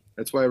pain.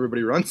 That's why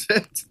everybody runs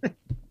it.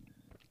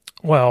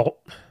 Well,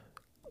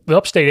 the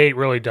Upstate 8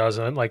 really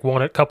doesn't. Like,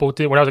 one at couple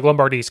did when I was at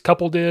Lombard East,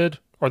 couple did,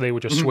 or they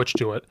would just switch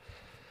to it.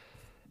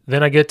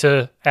 Then I get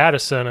to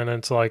Addison, and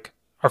it's like,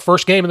 our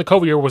first game in the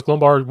COVID year was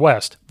Lombard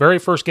West. Very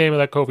first game of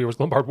that COVID year was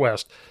Lombard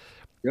West.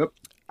 Yep.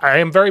 I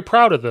am very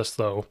proud of this,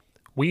 though.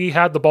 We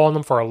had the ball in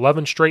them for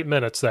 11 straight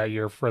minutes that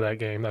year for that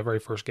game, that very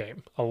first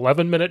game.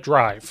 11-minute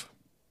drive.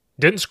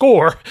 Didn't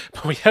score,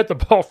 but we had the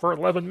ball for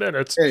 11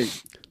 minutes. Hey,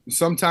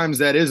 sometimes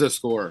that is a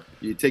score.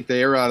 You take the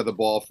air out of the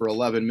ball for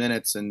 11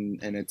 minutes,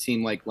 and a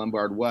team like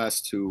Lombard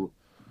West, who,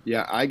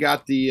 I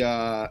got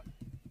their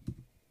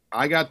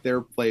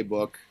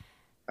playbook.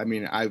 I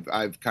mean,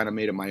 I've kind of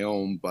made it my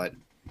own, but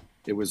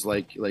it was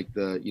like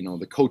the,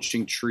 the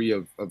coaching tree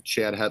of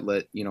Chad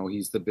Hetlett.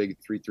 He's the big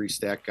 3-3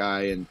 stack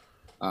guy. And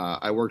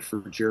I worked for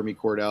Jeremy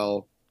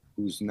Cordell,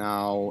 who's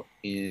now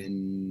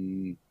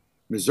in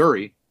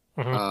Missouri.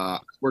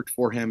 Worked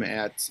for him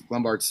at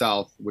Lombard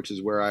South, which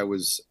is where I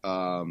was,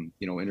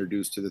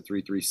 introduced to the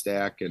 3-3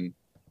 stack. And,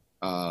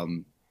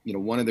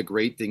 one of the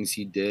great things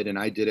he did, and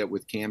I did it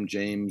with Cam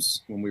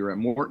James when we were at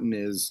Morton,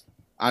 is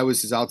I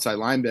was his outside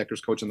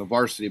linebackers coach on the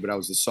varsity, but I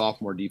was the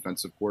sophomore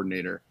defensive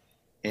coordinator.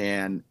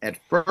 And at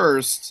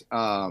first,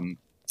 I'm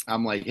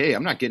like, hey,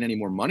 I'm not getting any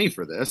more money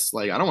for this.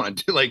 Like, I don't want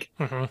to do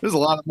there's a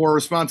lot more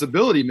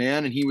responsibility,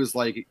 man. And he was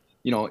like,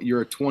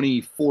 you're a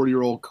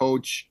 24-year-old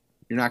coach.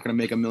 You're not going to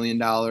make $1 million,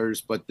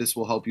 but this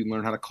will help you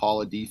learn how to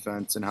call a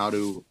defense and how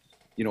to,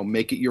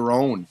 make it your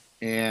own.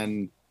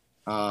 And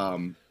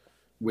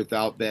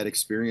without that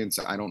experience,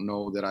 I don't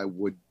know that I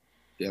would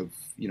have,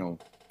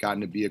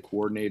 gotten to be a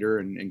coordinator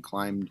and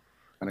climbed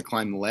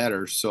the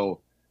ladder. So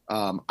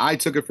I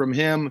took it from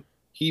him.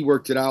 He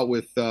worked it out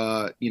with,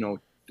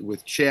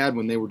 with Chad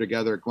when they were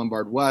together at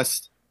Lombard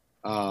West.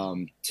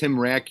 Tim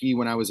Racky,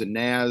 when I was at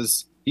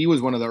Naz, he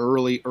was one of the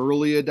early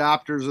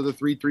adopters of the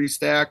 3-3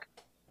 stack.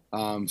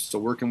 So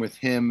working with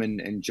him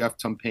and Jeff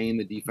Tumpain,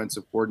 the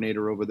defensive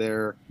coordinator over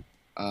there,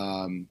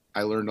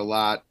 I learned a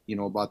lot,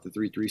 about the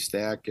 3-3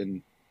 stack,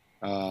 and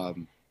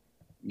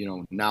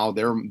now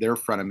they're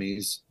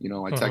frenemies.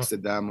 I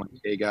texted them like,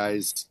 "Hey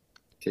guys,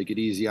 take it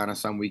easy on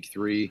us on week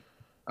 3."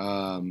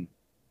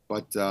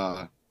 But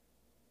I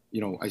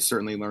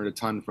certainly learned a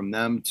ton from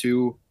them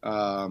too.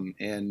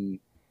 And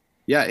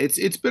yeah,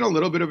 it's been a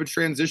little bit of a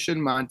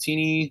transition.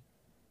 Montini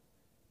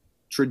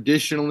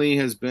traditionally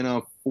has been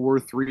a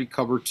 4-3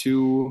 cover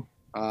 2.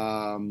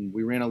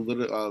 We ran a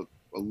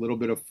little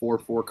bit of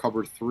 4-4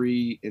 cover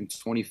 3 in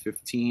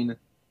 2015,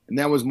 and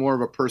that was more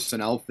of a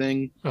personnel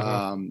thing.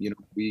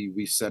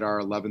 We said our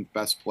 11th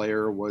best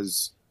player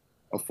was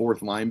a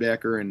 4th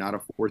linebacker and not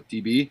a 4th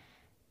DB,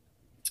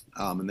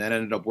 and that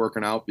ended up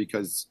working out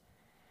because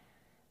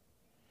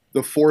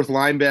the 4th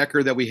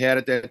linebacker that we had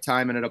at that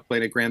time ended up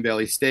playing at Grand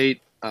Valley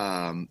State.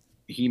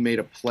 He made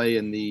a play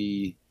in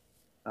the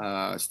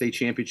state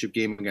championship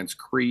game against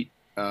Crete.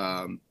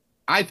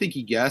 I think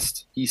he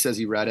guessed. He says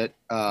he read it.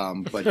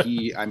 But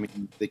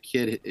the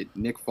kid,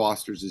 Nick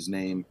Foster's his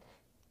name.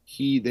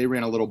 They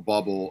ran a little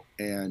bubble,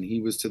 and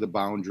he was to the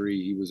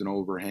boundary. He was an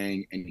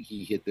overhang, and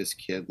he hit this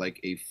kid like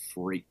a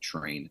freight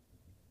train.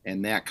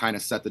 And that kind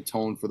of set the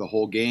tone for the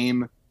whole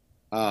game.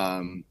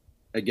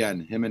 Again,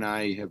 him and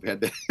I have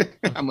had that.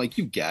 I'm like,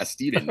 you guessed.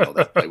 You didn't know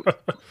that play was.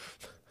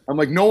 I'm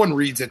like, no one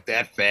reads it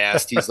that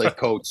fast. He's like,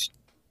 Coach.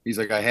 He's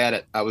like, I had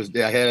it. I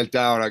had it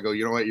down. I go,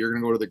 you know what? You're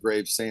going to go to the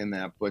grave saying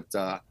that. But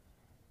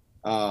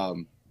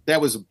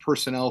that was a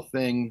personnel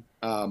thing.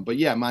 But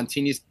yeah,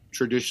 Montini's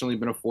traditionally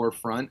been a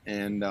forefront,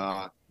 and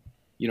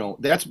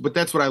that's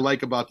what I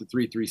like about the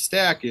 3-3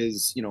 stack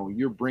is,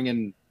 you're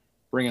bringing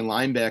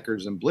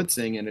linebackers and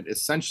blitzing, and it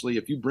essentially,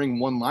 if you bring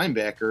one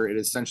linebacker, it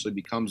essentially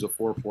becomes a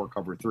 4-4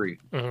 cover 3.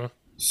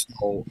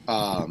 So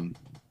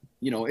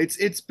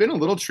it's been a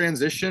little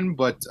transition,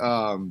 but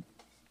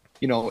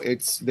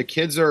it's the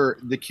kids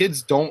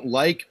don't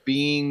like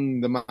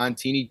being the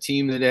Montini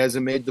team that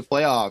hasn't made the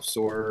playoffs,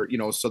 or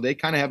so they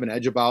kind of have an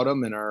edge about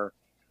them and are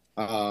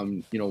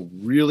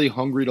really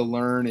hungry to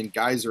learn, and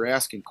guys are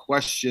asking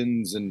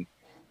questions and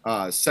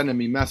sending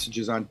me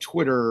messages on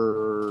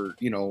Twitter,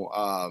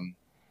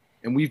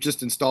 and we've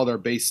just installed our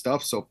base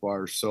stuff so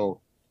far. So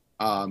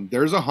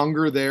there's a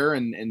hunger there,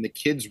 and the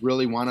kids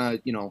really want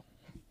to, you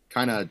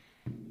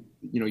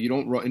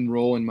don't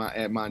enroll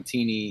at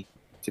Montini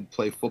to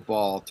play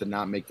football to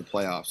not make the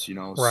playoffs,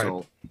 Right.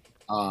 So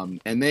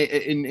and they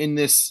in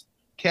this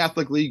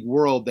Catholic League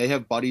world, they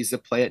have buddies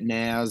that play at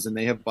NAS, and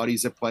they have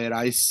buddies that play at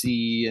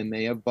IC, and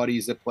they have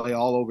buddies that play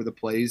all over the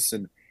place.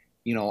 And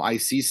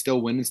IC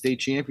still winning state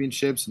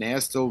championships,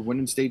 NAS still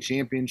winning state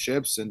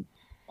championships, and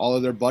all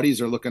of their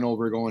buddies are looking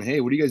over going, hey,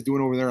 what are you guys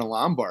doing over there in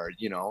Lombard?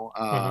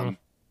 And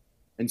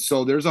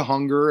so there's a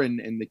hunger,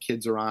 and the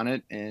kids are on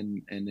it,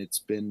 and it's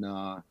been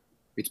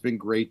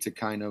great to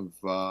kind of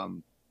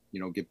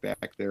get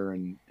back there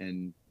and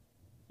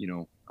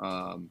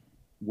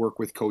work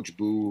with Coach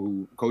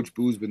Boo. Coach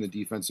Boo's been the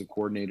defensive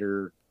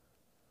coordinator, I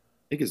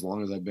think, as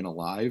long as I've been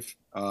alive.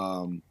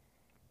 So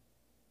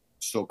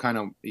kind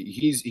of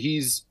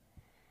he's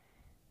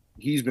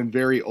been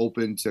very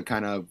open to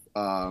kind of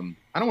I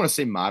don't want to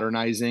say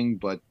modernizing,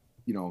 but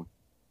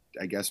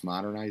I guess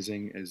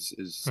modernizing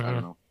is I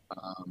don't know,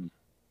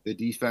 the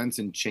defense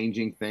and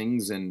changing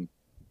things. And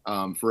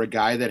for a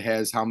guy that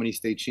has how many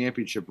state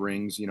championship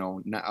rings,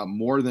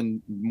 more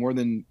than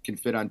can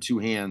fit on 2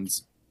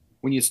 hands.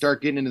 When you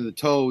start getting into the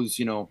toes,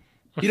 he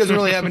doesn't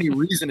really have any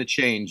reason to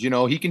change.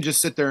 He can just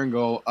sit there and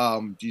go,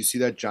 do you see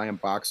that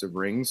giant box of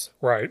rings?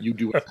 Right. You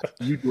do what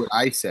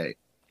I say.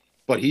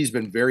 But he's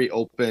been very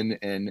open,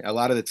 and a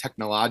lot of the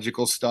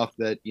technological stuff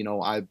that,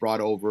 I brought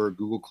over,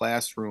 Google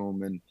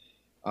Classroom and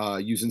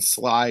using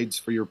slides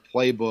for your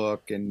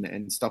playbook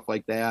and stuff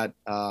like that.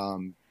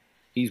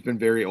 He's been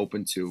very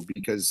open to,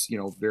 because,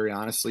 very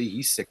honestly,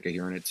 he's sick of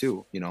hearing it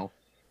too,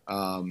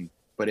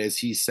 but as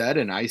he said,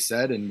 and I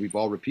said, and we've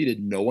all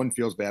repeated, no one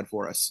feels bad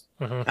for us.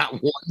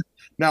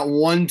 Not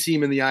one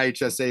team in the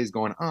IHSA is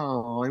going,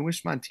 oh, I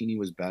wish Montini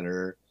was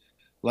better.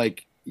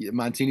 Like,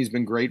 Montini's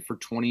been great for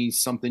 20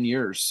 something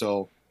years.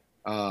 So,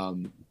 we're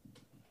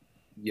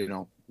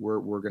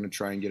going to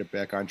try and get it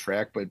back on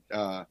track, but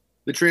the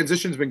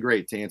transition's been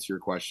great, to answer your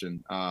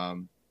question.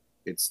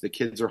 It's the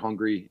kids are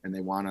hungry, and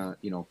they want to,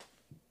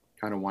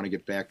 kind of want to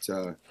get back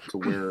to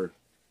where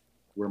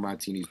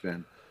Montini's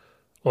been.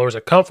 Well, there's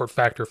a comfort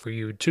factor for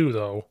you too,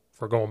 though,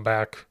 for going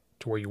back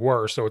to where you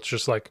were. So it's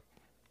just like,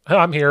 hey,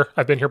 I'm here.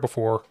 I've been here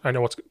before. I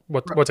know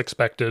what's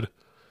expected.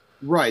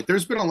 Right.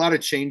 There's been a lot of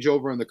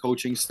changeover in the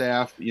coaching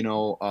staff,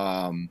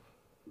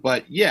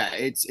 but yeah,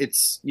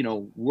 it's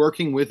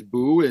working with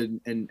Boo,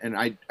 and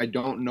I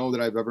don't know that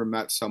I've ever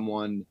met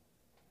someone.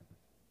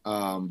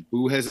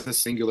 Boo has a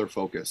singular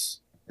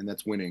focus, and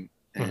that's winning,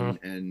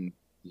 and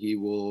he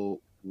will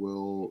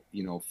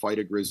fight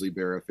a grizzly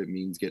bear if it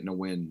means getting a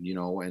win,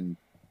 and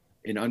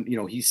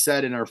he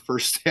said in our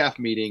first staff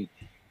meeting,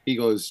 he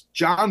goes,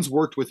 John's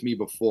worked with me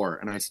before.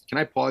 And I said, can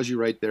I pause you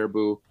right there,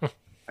 Boo?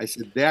 I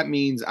said, that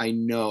means I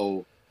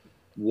know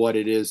what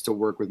it is to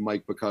work with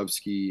Mike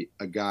Bukowski,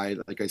 a guy,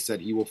 like I said,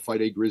 he will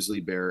fight a grizzly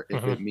bear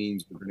if it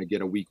means we're going to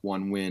get a week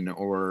 1 win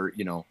or,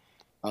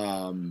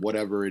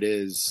 whatever it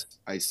is.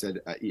 I said,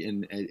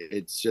 and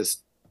it's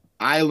just,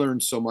 I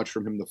learned so much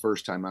from him the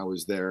first time I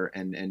was there.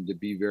 And to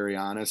be very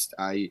honest,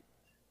 we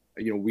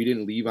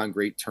didn't leave on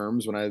great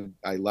terms when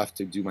I left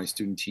to do my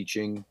student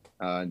teaching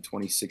in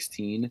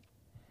 2016.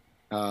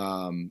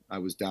 I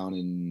was down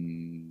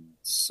in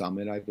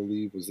Summit, I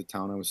believe, was the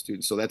town I was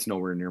student. So that's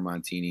nowhere near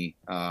Montini.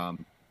 I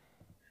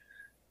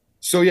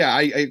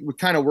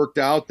kind of worked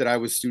out that I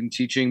was student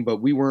teaching, but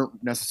we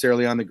weren't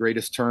necessarily on the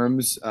greatest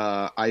terms.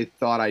 I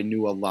thought I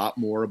knew a lot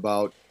more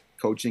about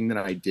coaching than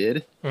I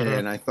did.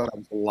 And I thought I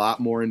was a lot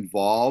more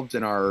involved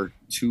in our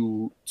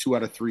two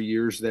out of 3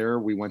 years there.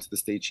 We went to the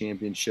state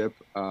championship.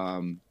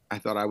 I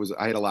thought I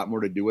had a lot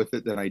more to do with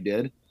it than I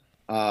did.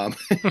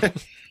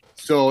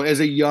 So as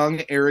a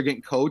young,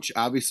 arrogant coach,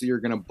 obviously you're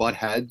going to butt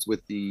heads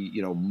with the,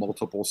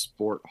 multiple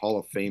sport Hall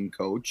of Fame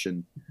coach.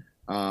 And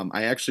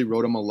I actually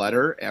wrote him a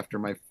letter after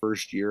my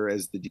first year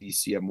as the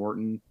DC at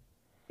Morton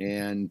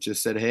and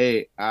just said,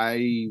 hey,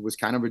 I was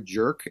kind of a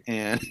jerk.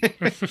 And,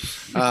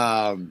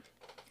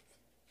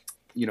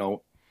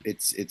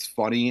 it's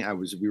funny.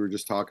 We were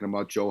just talking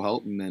about Joe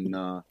Helton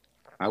and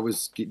I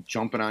was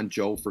jumping on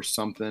Joe for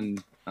something.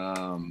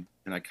 And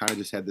I kind of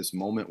just had this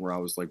moment where I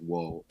was like,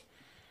 whoa.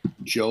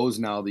 Joe's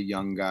now the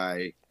young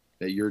guy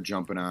that you're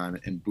jumping on,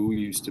 and Boo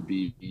used to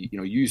be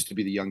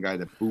the young guy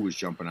that Boo was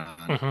jumping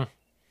on.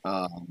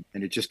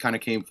 And it just kind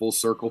of came full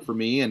circle for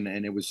me, and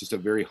it was just a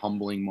very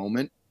humbling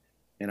moment.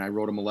 And I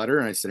wrote him a letter,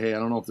 and I said, hey, I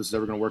don't know if this is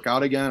ever going to work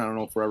out again. I don't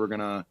know if we're ever going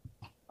to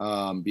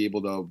be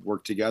able to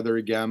work together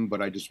again,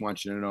 but I just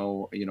want you to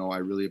know, I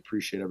really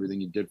appreciate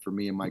everything you did for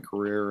me in my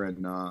career,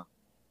 and I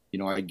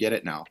get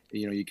it now.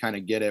 You kind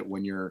of get it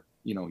when you're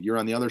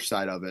on the other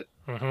side of it.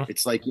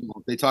 It's like,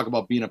 they talk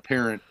about being a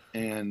parent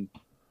and,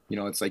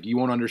 it's like, you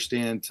won't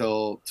understand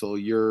till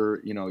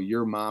you're,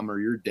 your mom or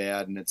your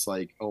dad. And it's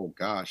like, oh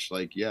gosh,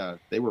 like, yeah,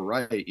 they were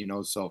right.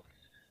 So,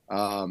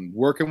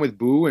 working with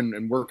Boo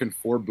and working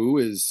for Boo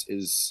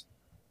is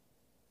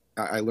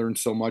I learned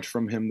so much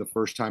from him the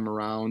first time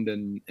around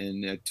and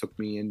it took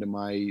me into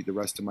the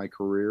rest of my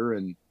career.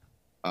 And,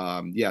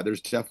 there's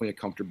definitely a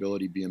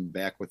comfortability being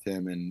back with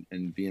him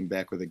and being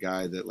back with a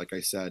guy that, like I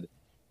said,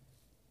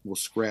 will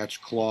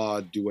scratch,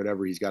 claw, do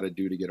whatever he's got to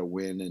do to get a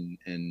win.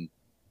 And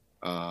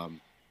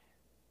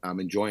I'm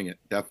enjoying it.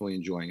 Definitely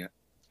enjoying it.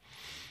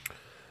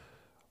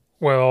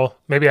 Well,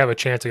 maybe I have a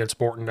chance against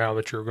Morton now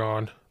that you're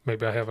gone.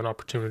 Maybe I have an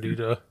opportunity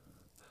to.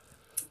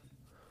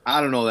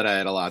 I don't know that I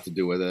had a lot to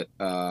do with it.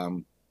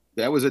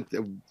 That was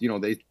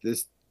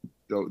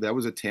that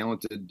was a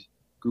talented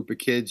group of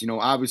kids.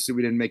 Obviously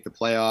we didn't make the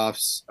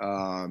playoffs.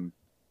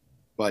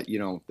 But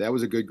that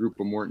was a good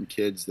group of Morton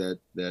kids that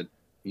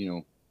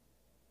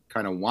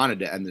kind of wanted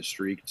to end the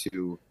streak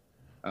to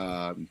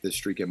this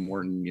streak at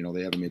Morton.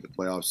 They haven't made the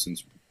playoffs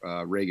since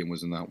Reagan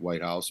was in that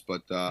White House,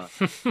 but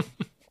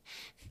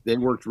they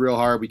worked real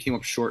hard. We came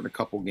up short in a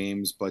couple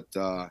games, but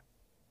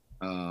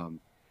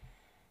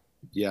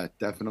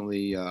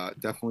definitely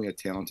a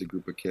talented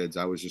group of kids.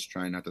 I was just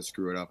trying not to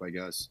screw it up, I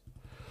guess.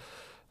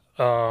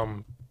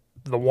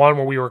 The one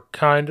where we were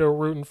kind of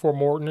rooting for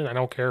Morton, and I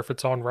don't care if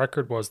it's on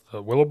record, was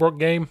the Willowbrook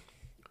game.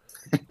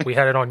 We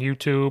had it on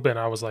YouTube, and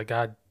I was like,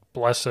 God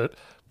bless it.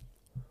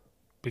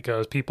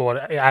 Because people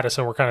at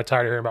Addison were kind of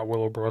tired of hearing about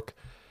Willowbrook.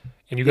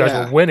 And you guys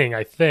were winning,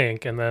 I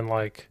think. And then,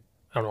 I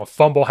don't know, a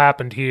fumble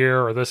happened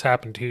here or this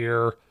happened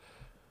here.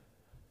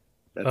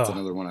 That's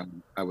another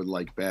one I would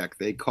like back.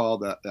 They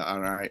called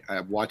I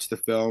watched the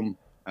film.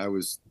 I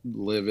was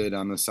livid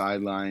on the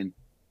sideline.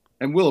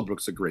 And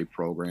Willowbrook's a great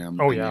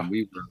program. Oh, yeah.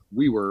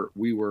 We were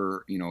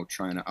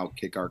trying to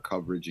outkick our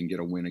coverage and get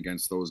a win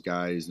against those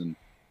guys. And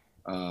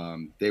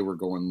they were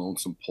going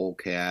lonesome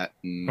polecat.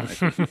 And I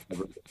think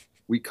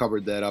we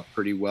covered that up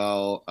pretty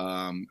well.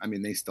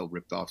 They still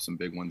ripped off some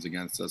big ones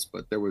against us,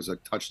 but there was a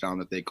touchdown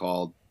that they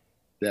called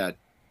that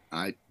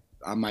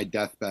on my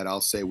deathbed, I'll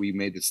say we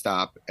made the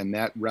stop, and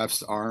that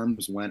ref's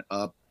arms went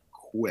up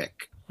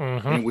quick.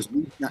 And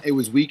it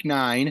was week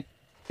 9.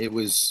 It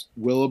was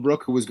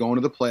Willowbrook who was going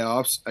to the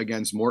playoffs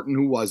against Morton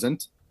who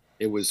wasn't.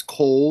 It was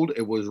cold.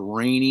 It was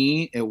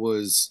rainy. It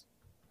was,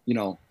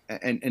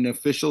 and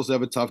officials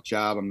have a tough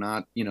job. I'm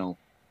not,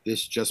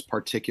 this just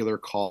particular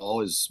call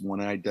is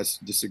one I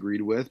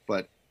disagreed with,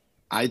 but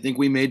I think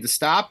we made the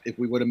stop. If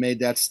we would have made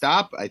that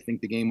stop, I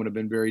think the game would have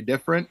been very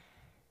different.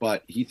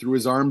 But he threw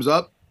his arms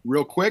up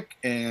real quick,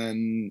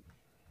 and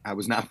I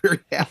was not very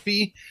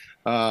happy.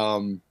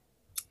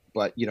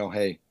 But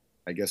hey,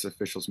 I guess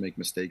officials make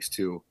mistakes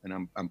too,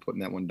 and I'm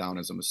putting that one down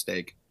as a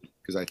mistake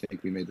because I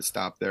think we made the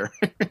stop there.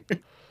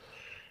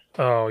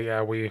 Oh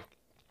yeah,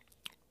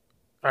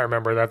 I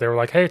remember that they were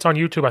like, "Hey, it's on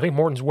YouTube. I think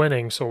Morton's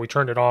winning," so we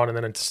turned it on, and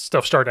then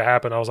stuff started to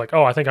happen. I was like,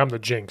 "Oh, I think I'm the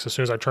jinx." As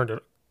soon as I turned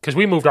it, because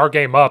we moved our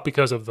game up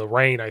because of the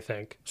rain, I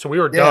think. So we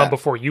were done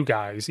before you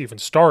guys even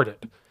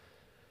started.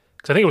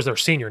 Because I think it was their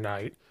senior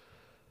night.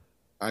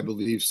 I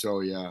believe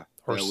so. Yeah,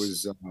 it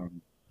was.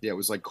 It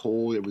was like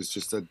cold. It was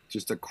just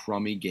a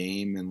crummy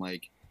game, and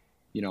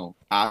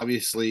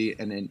obviously,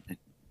 and then,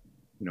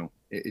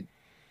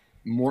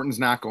 Morton's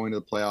not going to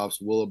the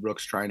playoffs.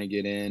 Willowbrook's trying to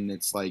get in.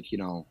 It's like,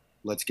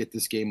 let's get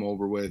this game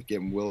over with,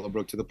 get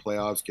Willowbrook to the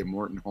playoffs, get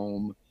Morton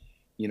home,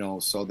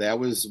 so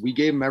we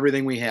gave him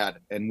everything we had.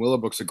 And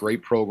Willowbrook's a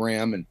great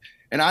program.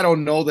 And I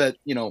don't know that,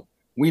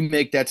 we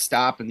make that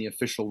stop in the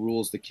official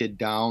rules, the kid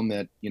down,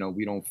 that,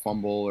 we don't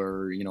fumble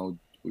or,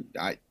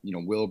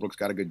 Willowbrook's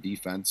got a good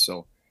defense.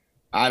 So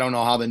I don't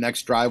know how the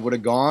next drive would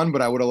have gone,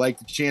 but I would have liked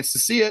the chance to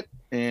see it.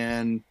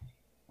 And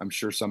I'm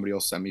sure somebody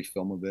will send me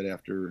film of it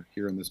after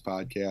hearing this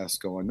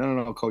podcast going,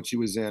 no, coach, he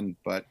was in.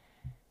 But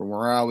from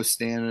where I was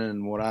standing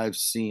and what I've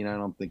seen, I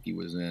don't think he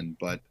was in.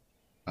 But,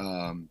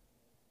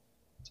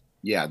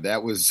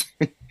 that was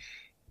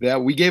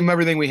that we gave him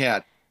everything we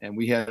had. And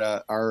we had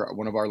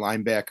one of our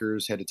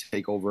linebackers had to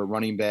take over a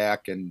running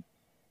back and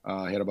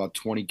had about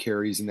 20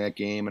 carries in that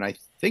game. And I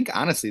think,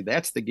 honestly,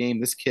 that's the game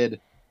this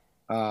kid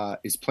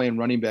is playing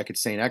running back at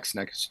St. X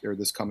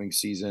this coming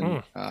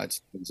season.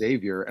 It's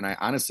Xavier. And I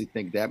honestly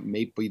think that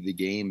may be the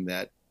game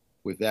that,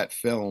 with that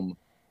film,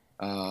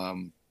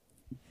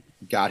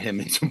 got him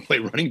into play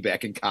running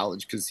back in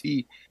college, because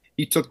he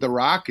took the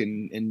rock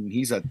and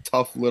he's a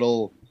tough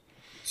little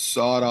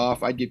sawed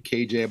off. I'd give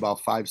KJ about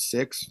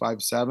 5'6",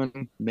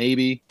 5'7",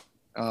 maybe.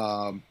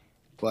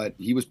 But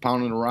he was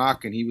pounding the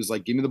rock and he was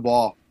like, give me the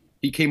ball.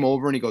 He came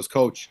over and he goes,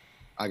 Coach,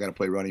 I got to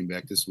play running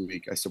back this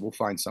week. I said, we'll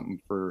find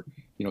something for,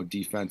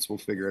 defense. We'll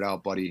figure it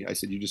out, buddy. I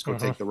said, you just go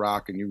take the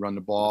rock and you run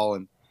the ball.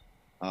 And,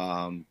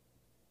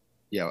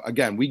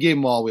 again, we gave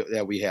him all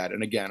that we had.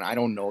 And again, I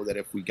don't know that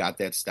if we got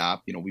that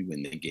stop, we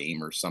win the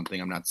game or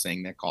something. I'm not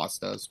saying that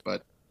cost us,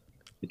 but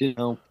it didn't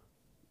know.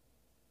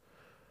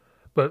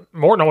 But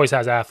Morton always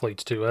has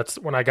athletes, too. That's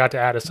when I got to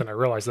Addison, I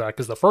realized that.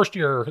 Because the first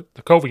year,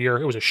 the COVID year,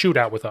 it was a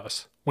shootout with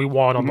us. We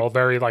won on the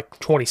very,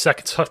 20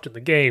 seconds left in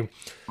the game.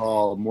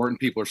 Oh, Morton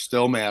people are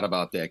still mad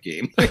about that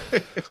game.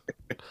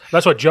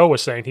 That's what Joe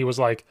was saying. He was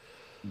like,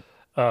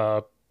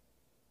 because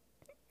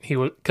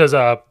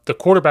the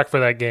quarterback for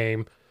that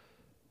game,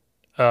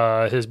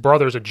 his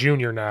brother's a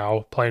junior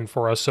now playing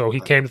for us. So he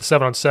came to the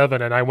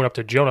 7-on-7, and I went up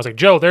to Joe, and I was like,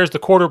 Joe, there's the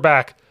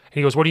quarterback. And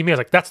he goes, what do you mean? I was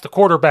like, that's the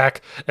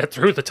quarterback that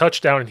threw the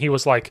touchdown. And he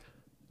was like,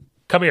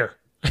 come here.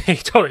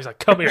 He's like,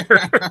 come here.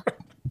 And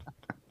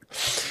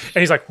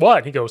he's like, what?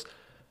 And he goes,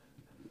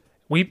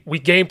 we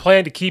game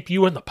plan to keep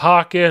you in the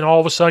pocket, and all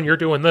of a sudden you're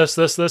doing this,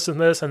 and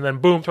this, and then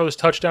boom, throw this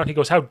touchdown. He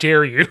goes, how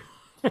dare you?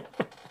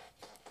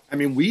 I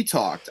mean, we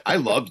talked. I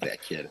loved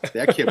that kid.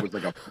 That kid was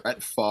like a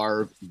Brett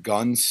Favre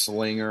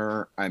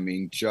gunslinger. I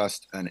mean,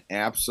 just an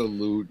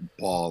absolute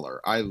baller.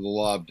 I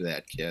loved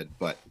that kid.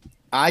 But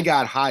I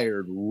got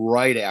hired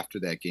right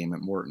after that game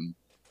at Morton.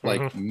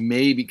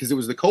 Maybe because it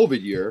was the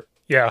COVID year.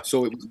 Yeah.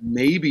 So it was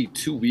maybe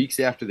 2 weeks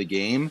after the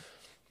game.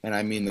 And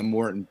I mean, the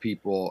Morton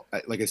people,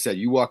 like I said,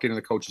 you walk into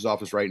the coach's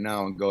office right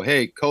now and go,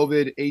 hey,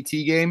 COVID AT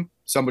game,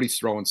 somebody's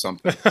throwing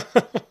something.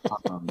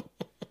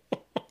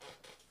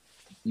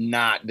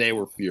 They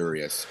were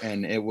furious.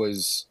 And I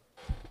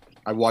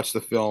watched the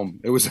film.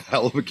 It was a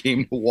hell of a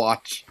game to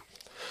watch.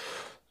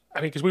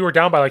 I mean, because we were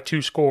down by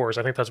 2 scores.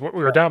 I think that's what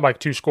we were down by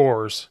 2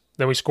 scores.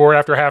 Then we scored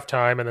after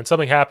halftime, and then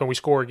something happened. We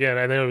scored again,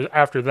 and then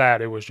after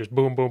that, it was just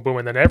boom, boom, boom.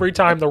 And then every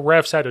time the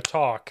refs had to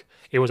talk,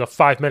 it was a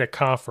 5-minute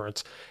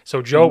conference.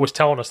 So Joe was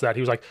telling us that.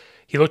 He was like,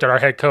 he looked at our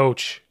head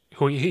coach,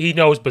 who he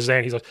knows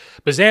Bazan. He's like,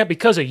 Bazan,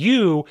 because of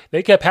you,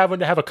 they kept having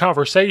to have a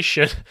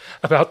conversation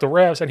about the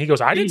refs. And he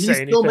goes, I didn't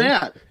say anything. He's still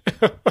mad.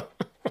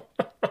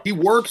 He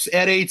works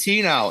at AT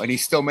now, and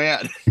he's still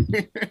mad.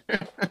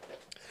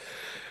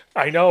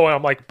 I know. And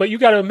I'm like, but you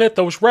got to admit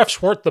those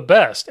refs weren't the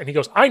best. And he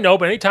goes, I know,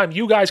 but anytime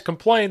you guys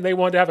complain, they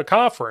wanted to have a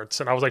conference.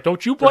 And I was like,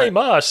 don't you blame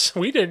us.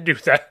 We didn't do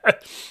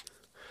that.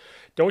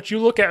 Don't you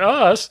look at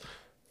us.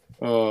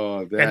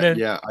 Oh,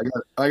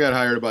 I got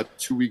hired about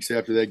 2 weeks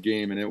after that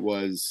game, and it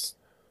was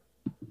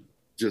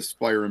just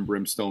fire and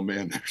brimstone,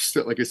 man. They're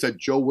still, like I said,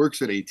 Joe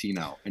works at AT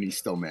now, and he's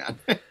still mad.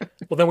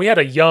 Well, then we had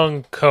a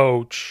young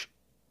coach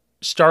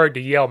started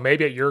to yell,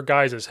 maybe at your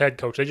guys as head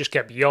coach. They just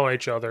kept yelling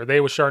at each other. They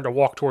were starting to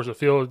walk towards the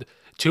field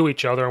to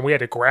each other, and we had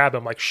to grab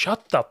him, like,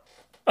 shut the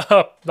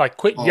up, like,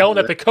 quit yelling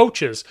at the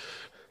coaches.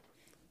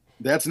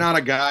 That's not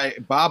a guy.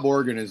 Bob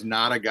Organ is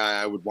not a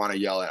guy I would want to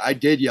yell at. I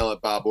did yell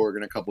at Bob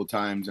Organ a couple of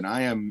times, and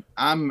I'm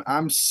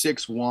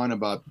 6'1",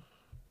 about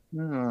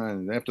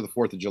after the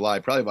 4th of July,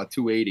 probably about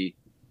 280,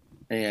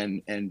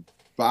 and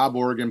Bob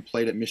Organ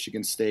played at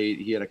Michigan State.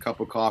 He had a cup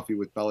of coffee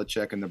with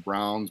Belichick and the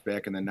Browns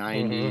back in the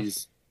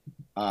 90s.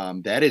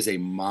 That is a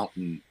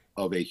mountain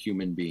of a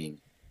human being.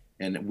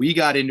 And we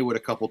got into it a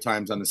couple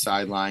times on the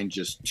sideline,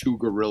 just two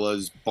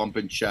gorillas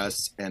bumping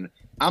chests. And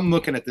I'm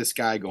looking at this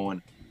guy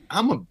going,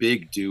 I'm a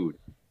big dude.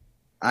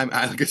 Like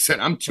I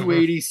said, I'm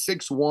 280,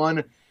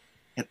 6'1",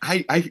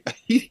 and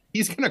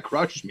he's going to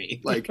crush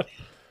me. Like,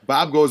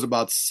 Bob goes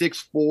about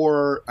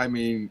 6'4". I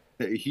mean,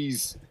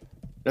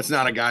 that's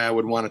not a guy I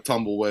would want to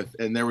tumble with.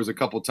 And there was a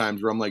couple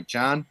times where I'm like,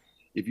 John,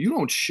 if you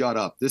don't shut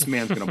up, this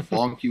man's going to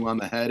bonk you on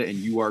the head and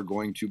you are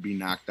going to be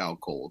knocked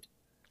out cold.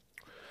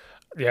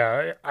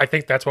 Yeah, I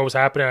think that's what was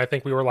happening. I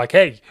think we were like,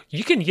 "Hey,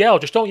 you can yell,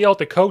 just don't yell at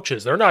the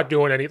coaches. They're not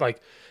doing any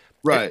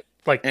Right.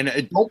 like."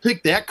 And don't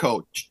pick that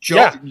coach. Joe,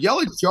 Yeah.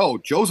 yell at Joe.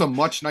 Joe's a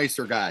much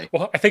nicer guy.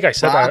 Well, I think I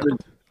said Bob that.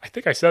 I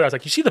think I said that. I was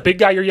like, "You see the big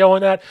guy you're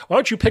yelling at? Why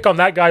don't you pick on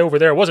that guy over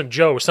there? It wasn't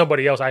Joe, it was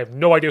somebody else. I have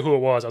no idea who it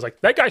was." I was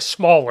like, "That guy's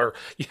smaller.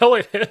 Yell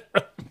at him."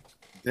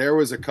 There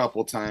was a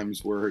couple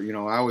times where,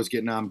 I was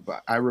getting on,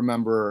 but I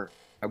remember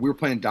we were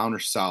playing Downer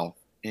South,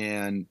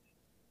 and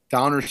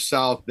Downer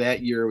South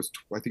that year I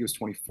think it was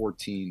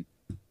 2014.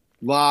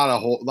 Lot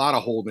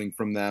of holding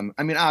from them.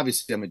 I mean,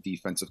 obviously I'm a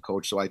defensive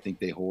coach, so I think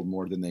they hold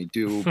more than they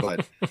do,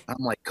 but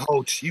I'm like,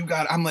 "Coach,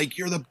 I'm like,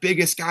 you're the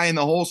biggest guy in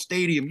the whole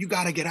stadium. You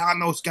got to get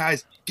on those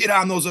guys, get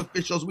on those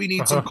officials. We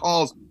need some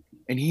calls."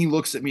 And he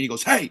looks at me, he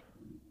goes, "Hey,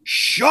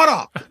 shut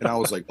up." And I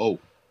was like, "Oh."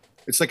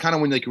 It's like kind of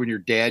when your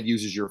dad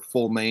uses your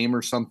full name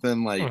or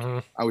something. Like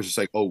I was just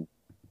like, "Oh,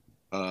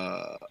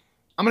 I'm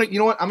gonna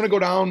go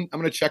down. I'm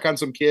gonna check on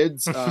some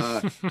kids.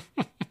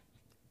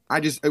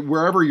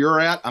 Wherever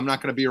you're at, I'm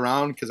not gonna be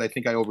around because I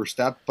think I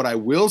overstepped. But I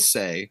will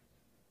say,"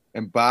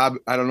 and Bob,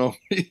 I don't know,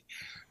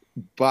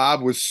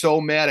 Bob was so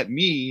mad at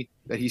me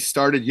that he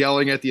started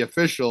yelling at the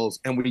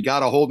officials, and we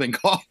got a holding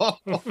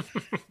call.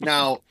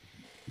 Now,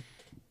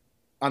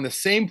 on the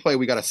same play,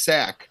 we got a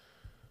sack,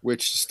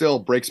 which still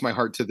breaks my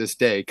heart to this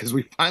day because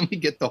we finally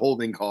get the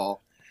holding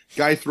call.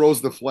 Guy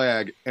throws the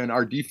flag, and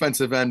our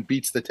defensive end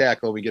beats the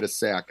tackle, and we get a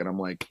sack. And I'm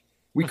like,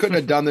 we couldn't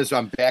have done this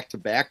on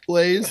back-to-back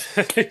plays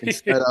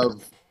instead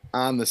of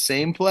on the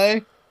same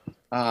play.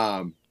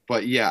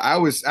 But yeah, I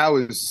was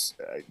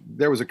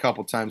there was a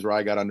couple times where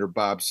I got under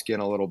Bob's skin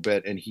a little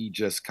bit, and he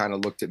just kind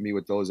of looked at me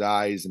with those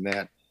eyes and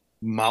that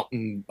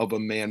mountain of a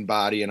man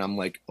body, and I'm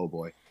like, "Oh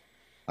boy,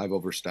 I've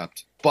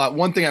overstepped." But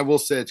one thing I will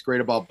say it's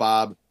great about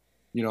Bob,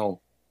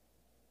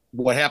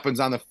 what happens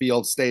on the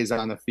field stays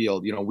on the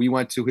field. We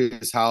went to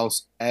his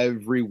house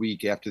every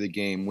week after the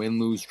game, win,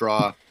 lose,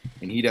 draw,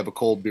 and he'd have a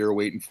cold beer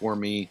waiting for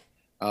me.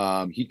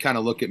 He'd kind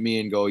of look at me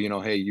and go,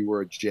 "Hey, you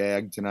were a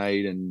Jag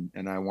tonight,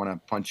 and I want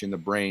to punch you in the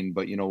brain,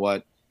 but you know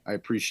what? I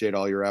appreciate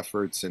all your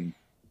efforts." And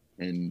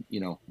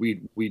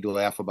we'd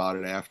laugh about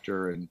it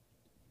after. And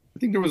I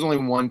think there was only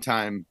one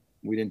time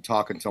we didn't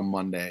talk until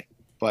Monday,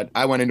 but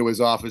I went into his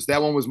office.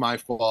 That one was my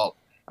fault.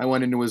 I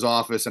went into his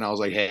office and I was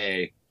like,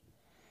 "Hey,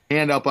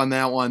 hand up on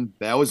that one.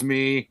 That was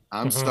me.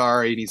 I'm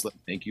sorry." And he's like,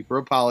 "Thank you for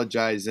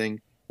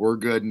apologizing. We're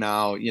good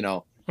now."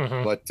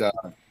 But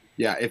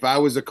yeah, if I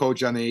was a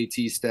coach on the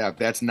AT staff,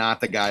 that's not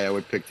the guy I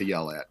would pick to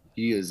yell at.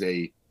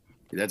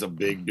 That's a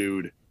big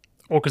dude.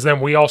 Well, because then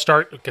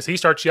because he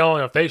starts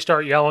yelling. If they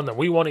start yelling, then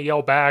we want to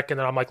yell back. And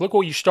then I'm like, "Look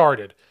what you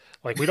started.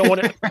 Like, we don't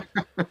want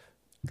to,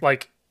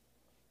 like,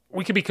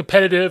 we could be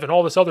competitive and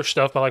all this other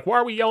stuff, but like, why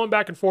are we yelling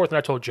back and forth?" And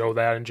I told Joe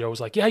that, and Joe was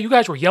like, "Yeah, you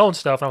guys were yelling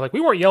stuff." And I'm like, "We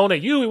weren't yelling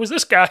at you. It was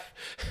this guy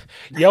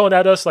yelling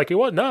at us. Like, it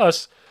wasn't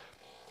us."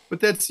 But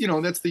that's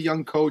the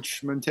young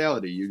coach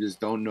mentality. You just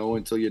don't know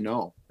until you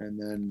know. And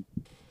then,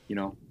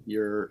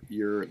 you're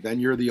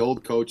the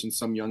old coach and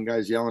some young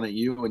guy's yelling at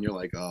you and you're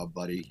like, "Oh,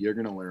 buddy, you're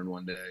going to learn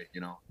one day,"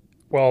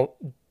 Well,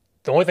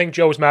 the only thing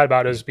Joe was mad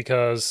about is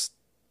because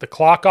the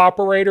clock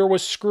operator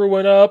was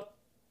screwing up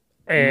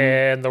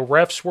and the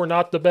refs were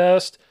not the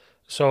best.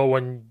 So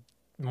when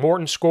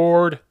Morton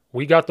scored,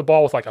 we got the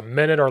ball with like a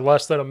minute or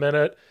less than a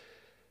minute.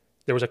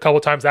 There was a couple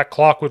times that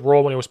clock would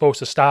roll when it was supposed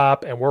to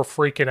stop, and we're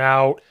freaking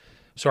out.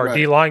 So our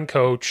D-line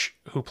coach,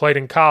 who played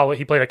in college,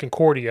 he played at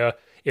Concordia,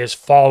 is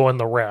following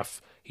the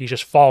ref. He's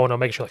just following him,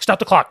 making sure, like, "Stop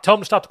the clock. Tell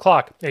him to stop the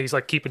clock." And he's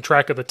like keeping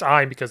track of the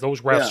time because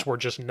those refs were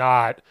just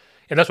not.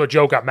 And that's what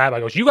Joe got mad about.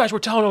 He goes, "You guys were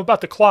telling him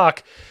about the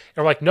clock."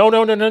 And we're like, no,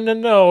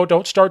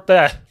 don't start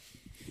that.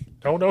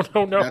 No.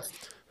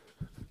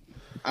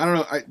 I don't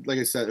know. Like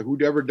I said,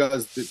 whoever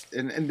does this,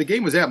 and the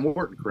game was at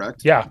Morton,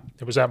 correct? Yeah,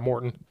 it was at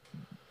Morton.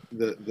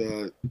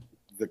 The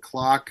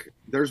clock.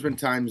 There's been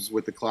times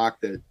with the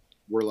clock that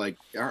we're like,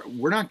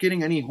 we're not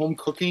getting any home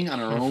cooking on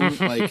our own.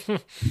 Like,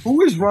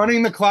 who is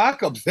running the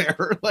clock up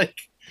there? Like,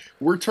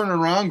 we're turning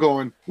around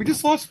going, "We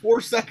just lost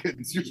 4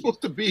 seconds. You're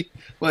supposed to be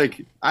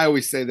like." I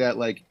always say that,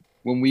 like,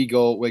 when we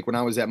go, like when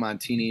I was at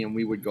Montini and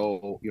we would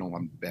go,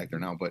 I'm back there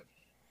now, but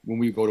when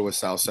we go to a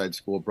Southside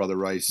school, Brother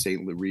Rice,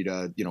 St.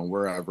 Rita,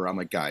 wherever, I'm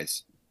like,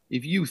 "Guys,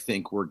 if you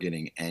think we're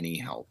getting any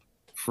help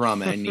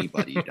from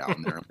anybody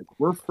down there, I'm like,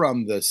 we're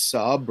from the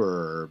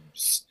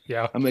suburbs."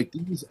 Yeah. I'm like,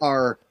 "These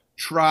are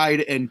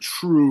tried and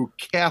true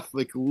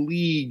Catholic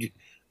League."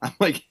 I'm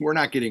like, "We're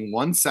not getting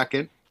 1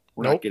 second.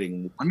 We're not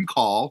getting one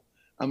call."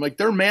 I'm like,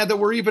 "They're mad that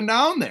we're even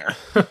down there."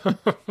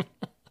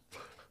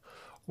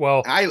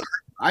 Well,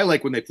 I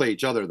like when they play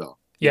each other, though.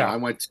 Yeah. I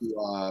went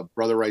to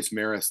Brother Rice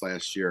Maris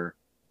last year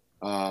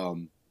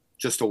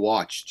just to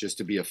watch, just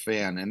to be a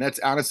fan. And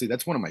that's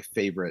one of my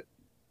favorite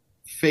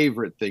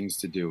things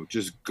to do.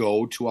 Just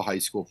go to a high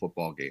school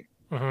football game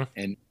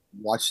and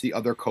watch the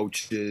other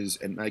coaches.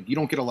 And like, you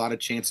don't get a lot of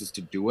chances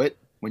to do it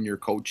when you're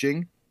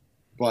coaching,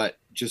 but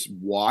just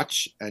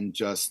watch. And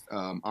just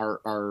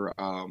our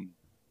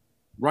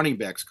running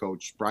backs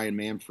coach, Brian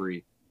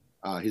Manfrey,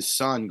 his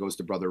son goes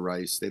to Brother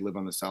Rice. They live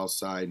on the south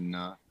side, and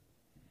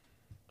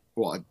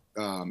well,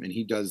 and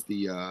he does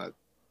the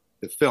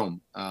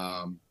film.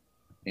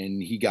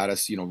 And he got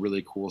us,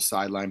 really cool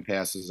sideline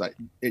passes.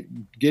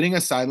 Getting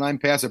a sideline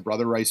pass at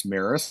Brother Rice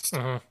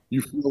Marist,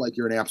 you feel like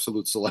you're an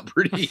absolute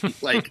celebrity.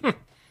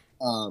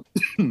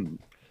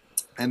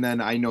 And then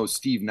I know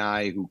Steve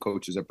Nye, who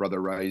coaches at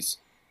Brother Rice.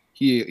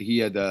 He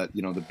had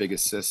the big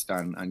assist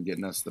on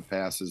getting us the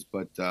passes.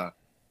 But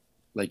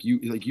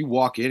you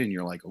walk in and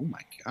you're like, oh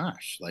my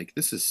gosh, like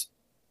this is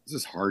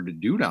hard to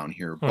do down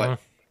here.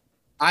 But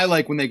I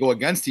like when they go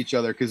against each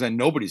other because then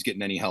nobody's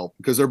getting any help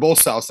because they're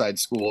both Southside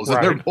schools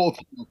and they're both.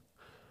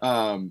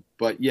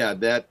 But yeah,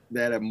 that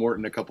at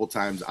Morton a couple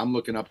times, I'm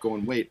looking up,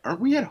 going, wait, aren't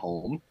we at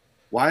home?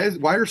 Why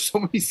are so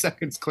many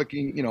seconds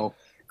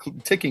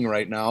ticking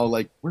right now?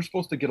 Like we're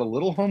supposed to get a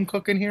little home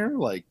cooking here.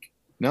 Like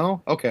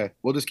no, okay,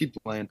 we'll just keep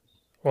playing.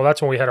 Well,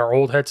 that's when we had our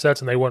old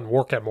headsets and they wouldn't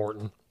work at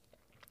Morton.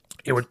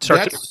 It would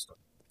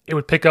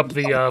pick up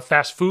the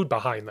fast food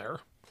behind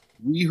there.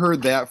 We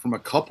heard that from a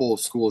couple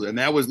of schools, and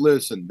that was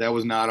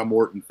not a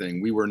Morton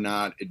thing. We were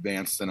not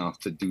advanced enough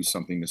to do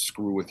something to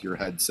screw with your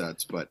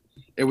headsets, but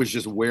it was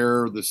just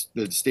where the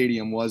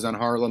stadium was on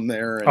Harlem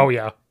there.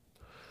 And,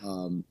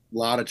 a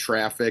lot of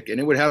traffic, and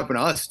it would happen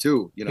to us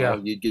too.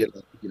 You'd get,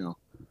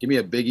 give me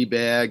a biggie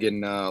bag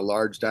and a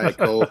large Diet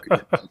Coke.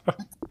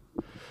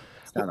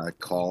 It's not a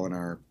call in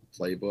our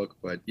playbook,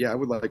 but yeah, I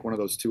would like one of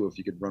those too if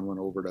you could run one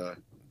over to.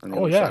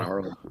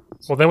 Harlem.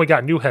 Well, then we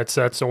got new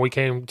headsets. So when we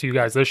came to you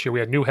guys this year, we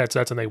had new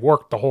headsets and they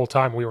worked the whole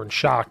time. We were in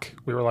shock.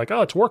 We were like,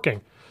 oh, it's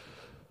working.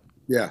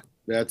 Yeah,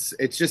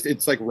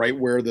 it's like right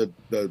where the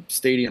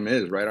stadium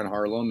is, right on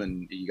Harlem.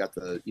 And you got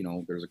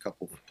there's a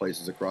couple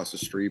places across the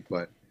street.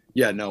 But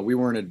yeah, no, we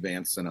weren't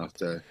advanced enough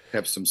to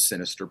have some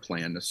sinister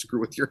plan to screw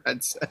with your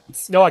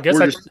headsets. No, I guess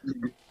we're just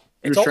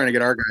trying to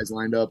get our guys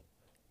lined up.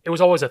 It was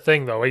always a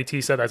thing, though. AT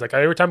said that. It's like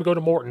every time we go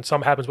to Morton,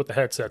 something happens with the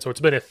headset. So it's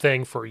been a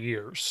thing for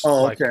years.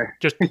 Oh, okay.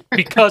 Just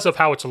because of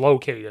how it's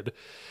located.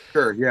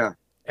 Sure, yeah.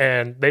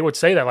 And they would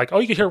say that, like, oh,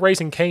 you can hear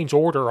Raising Cane's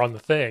order on the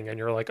thing. And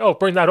you're like, oh,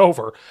 bring that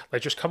over.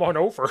 Like, just come on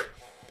over.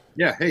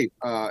 Yeah, hey,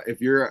 if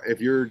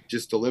you're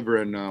just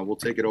delivering, we'll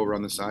take it over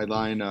on the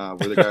sideline. We're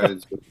the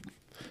guys.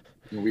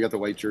 We got the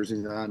white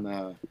jerseys on.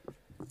 I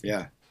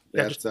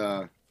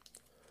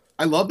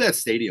love that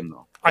stadium,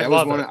 though. I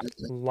love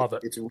it.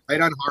 It's right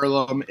on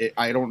Harlem.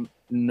 I don't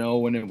know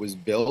when it was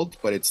built,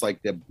 but it's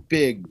like the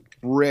big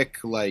brick.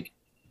 Like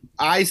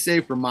I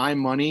say, for my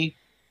money,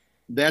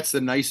 that's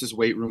the nicest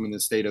weight room in the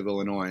state of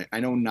Illinois.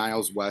 I know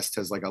Niles West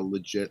has like a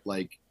legit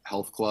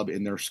health club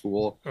in their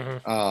school.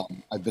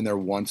 I've been there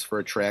once for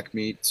a track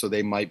meet, so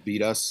they might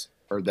beat us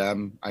or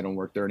them. I don't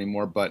work there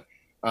anymore, but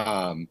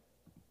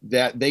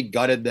that they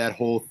gutted that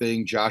whole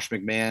thing. Josh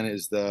McMahon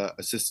is the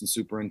assistant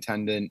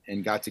superintendent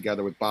and got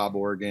together with Bob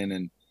Organ,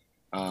 and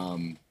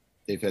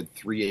they've had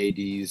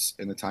 3 ADs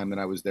in the time that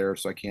I was there,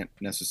 so I can't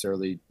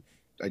necessarily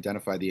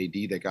identify the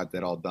AD that got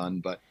that all done.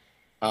 But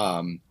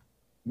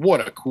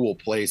what a cool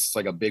place. It's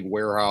like a big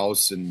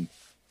warehouse, and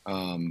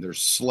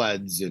there's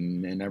sleds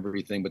and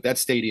everything. But that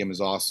stadium is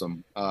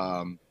awesome.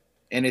 And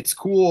it's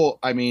cool.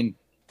 I mean,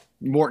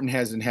 Morton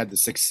hasn't had the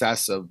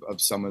success of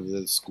some of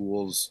the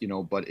schools,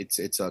 but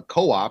it's a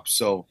co-op.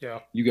 So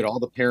you get all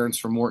the parents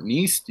from Morton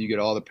East, you get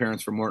all the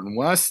parents from Morton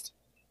West,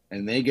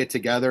 and they get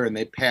together and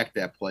they pack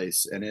that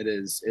place. And it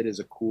is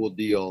a cool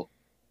deal.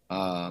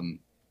 I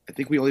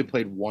think we only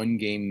played one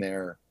game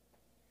there.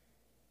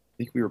 I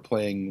think we were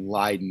playing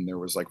Leiden. There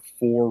was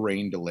 4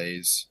 rain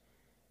delays.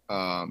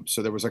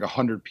 So there was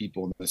 100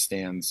 people in the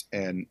stands,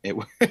 and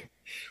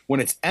when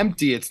it's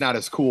empty, it's not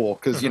as cool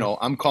because,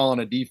 I'm calling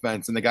a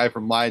defense and the guy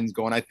from Leiden's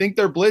going, I think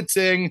they're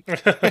blitzing.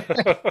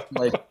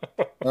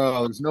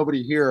 Oh, there's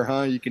nobody here,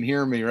 huh? You can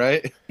hear me,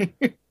 right?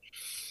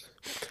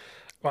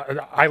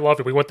 I loved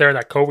it. We went there in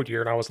that COVID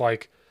year, and I was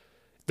like,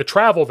 the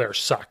travel there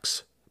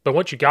sucks. But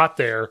once you got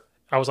there,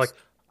 I was like,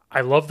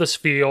 I love this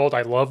field.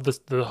 I love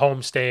the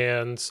home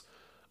stands.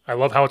 I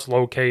love how it's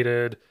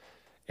located.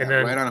 And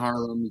then right on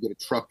Harlem, you get a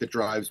truck that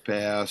drives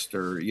past,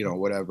 or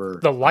whatever.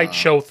 The light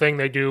show thing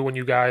they do when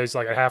you guys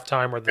at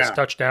halftime or this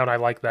touchdown, I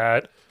like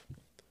that.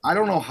 I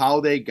don't know how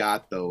they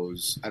got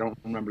those. I don't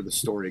remember the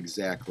story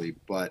exactly,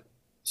 but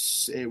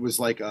it was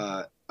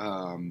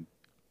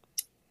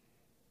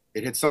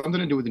it had something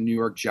to do with the New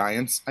York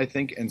Giants, I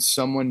think, and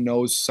someone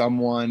knows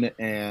someone,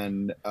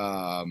 and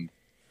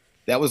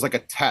that was a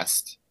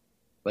test.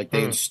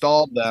 They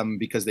installed them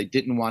because they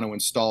didn't want to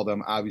install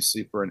them,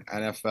 obviously, for an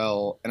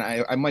NFL. And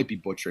I might be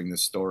butchering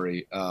this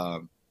story.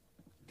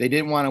 They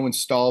didn't want to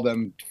install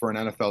them for an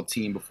NFL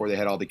team before they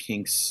had all the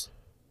kinks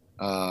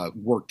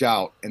worked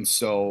out. And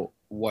so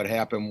what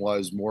happened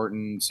was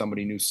Morton,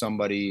 somebody knew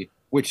somebody,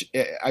 which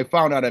I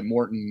found out at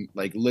Morton,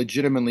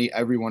 legitimately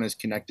everyone is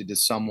connected to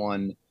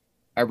someone.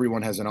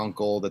 Everyone has an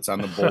uncle that's on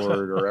the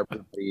board, or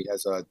everybody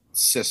has a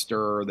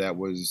sister that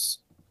was,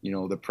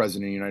 the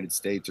president of the United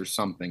States or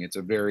something. It's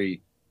a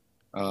very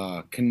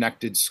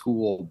connected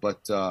school,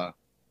 but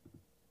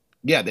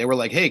they were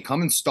like, hey,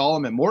 come install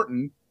them at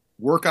Morton,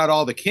 work out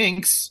all the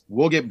kinks,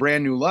 we'll get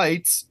brand new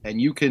lights, and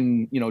you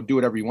can do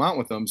whatever you want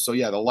with them. So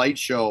the light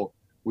show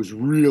was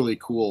really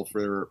cool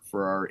for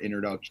our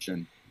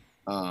introduction.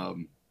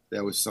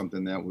 That was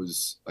something that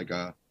was like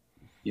I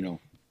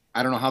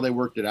don't know how they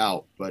worked it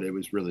out, but it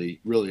was really,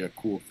 really a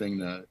cool thing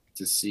to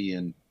see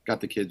and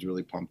got the kids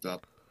really pumped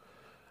up.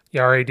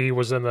 Yeah, our AD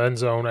was in the end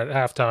zone at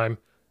halftime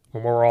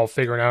when we were all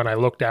figuring out, and I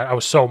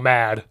was so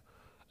mad.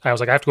 I was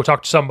like, I have to go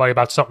talk to somebody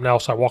about something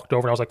else. I walked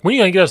over and I was like, when are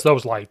you going to get us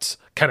those lights?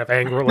 Kind of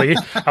angrily.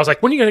 I was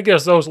like, when are you going to get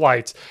us those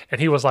lights?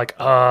 And he was like,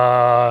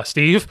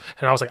 Steve.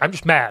 And I was like, I'm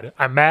just mad.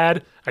 I'm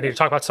mad. I need to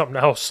talk about something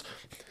else.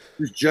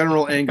 There's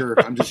general anger.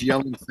 I'm just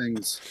yelling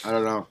things. I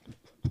don't know.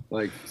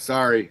 Like,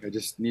 sorry, I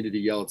just needed to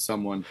yell at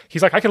someone.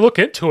 He's like, I can look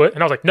into it.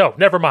 And I was like, no,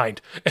 never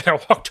mind. And I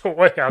walked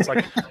away. I was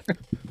like,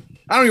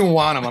 I don't even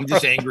want him. I'm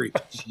just angry.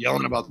 Just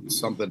yelling about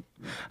something.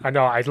 I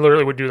know. I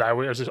literally would do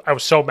that. I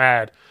was so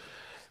mad.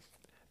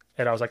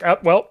 And I was like,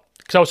 well,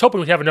 because I was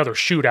hoping we'd have another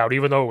shootout,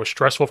 even though it was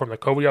stressful from the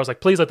COVID. I was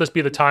like, please let this be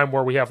the time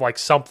where we have like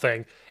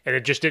something. And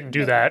it just didn't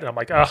do that. And I'm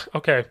like,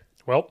 okay,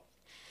 well.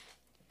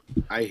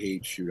 I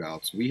hate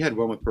shootouts. We had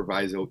one with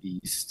Proviso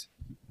East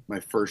my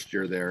first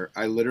year there.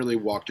 I literally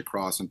walked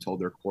across and told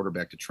their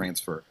quarterback to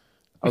transfer.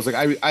 I was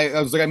like, I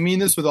was like, I mean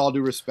this with all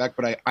due respect,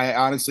 but I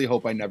honestly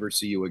hope I never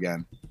see you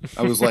again.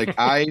 I was like,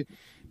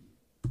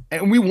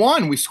 and we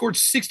won. We scored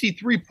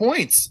 63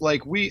 points.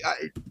 Like we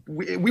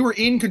were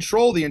in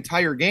control the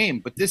entire game.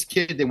 But this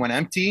kid, they went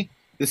empty.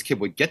 This kid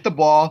would get the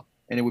ball,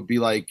 and it would be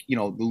like, the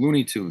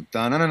Looney Tunes,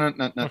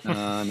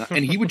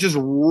 and he would just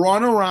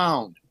run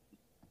around.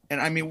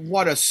 And I mean,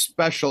 what a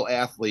special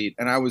athlete.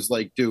 And I was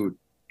like, dude,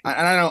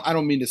 I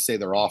don't mean to say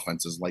their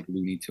offense is like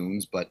Looney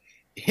Tunes, but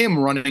him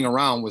running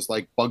around was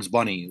like Bugs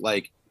Bunny.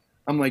 Like,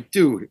 I'm like,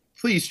 dude,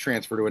 please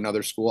transfer to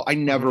another school. I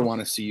never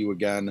want to see you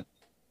again.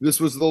 This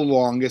was the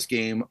longest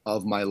game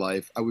of my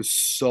life. I was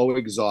so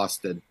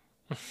exhausted.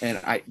 And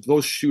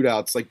those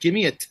shootouts, like, give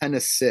me a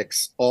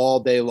 10-6 all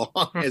day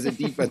long as a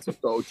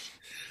defensive coach.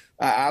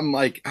 I'm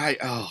like,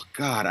 oh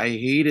God, I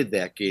hated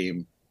that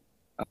game.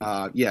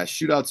 Yeah,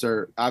 shootouts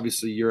are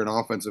obviously, you're an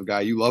offensive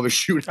guy. You love a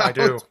shootout, I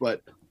do.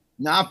 But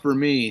not for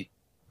me.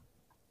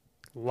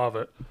 Love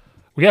it.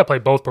 We got to play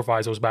both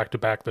Provisos back to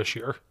back this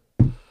year.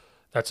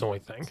 That's the only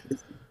thing.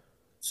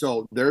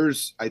 So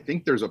I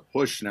think there's a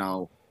push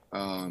now.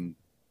 And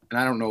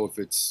I don't know if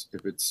it's,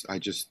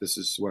 this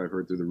is what I've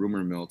heard through the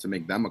rumor mill, to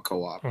make them a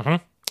co-op. Mm-hmm.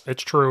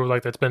 It's true.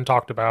 Like, that's been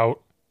talked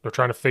about. They're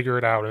trying to figure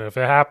it out. And if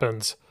it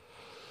happens,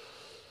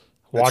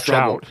 watch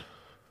out.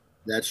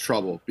 That's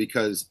trouble,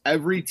 because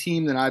every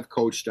team that I've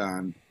coached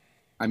on,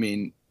 I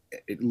mean,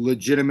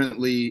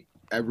 legitimately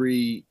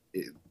every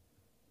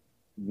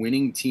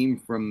winning team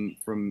from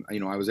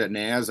I was at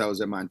Naz, I was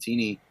at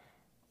Montini,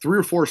 3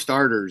 or 4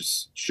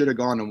 starters should have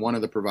gone to one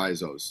of the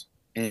Provisos.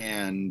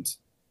 And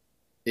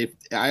if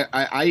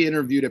I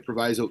interviewed at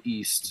Proviso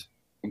East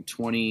in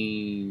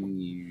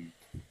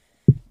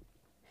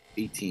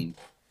 2018,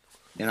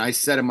 and I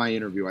said in my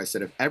interview, I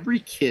said, if every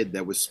kid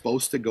that was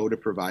supposed to go to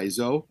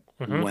Proviso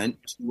went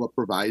to a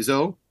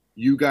Proviso,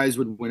 you guys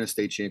would win a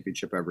state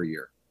championship every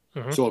year.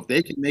 So if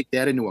they can make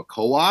that into a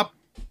co-op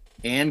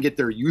and get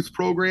their youth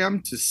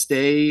program to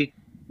stay,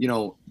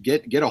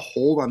 get a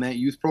hold on that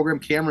youth program.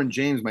 Cameron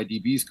James, my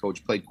DB's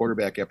coach, played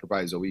quarterback at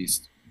Proviso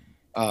East.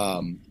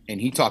 And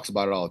he talks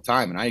about it all the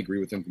time, and I agree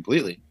with him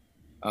completely.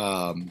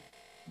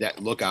 That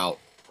look out,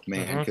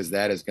 man, because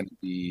that is going to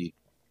be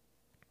 –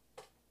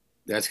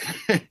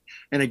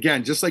 and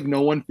again, just like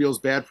no one feels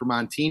bad for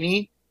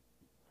Montini,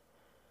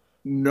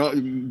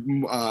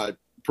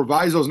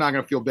 Proviso's not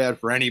going to feel bad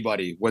for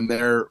anybody when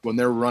they're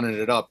running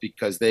it up,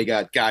 because they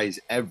got guys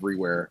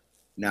everywhere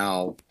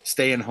now.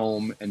 Staying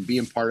home and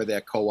being part of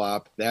that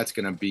co-op, that's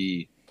going to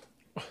be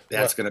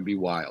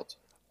wild.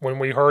 When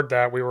we heard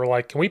that, we were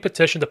like, can we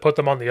petition to put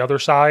them on the other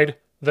side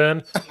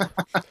then?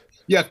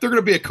 Yeah, if they're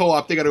going to be a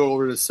co-op, they got to go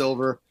over to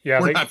Silver. Yeah,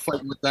 we're not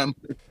fighting with them.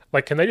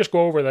 Like, can they just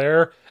go over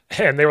there?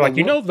 And they were like,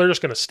 they're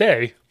just going to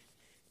stay.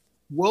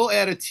 We'll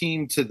add a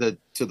team to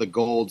the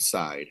gold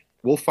side.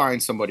 We'll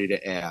find somebody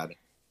to add.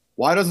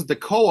 Why doesn't the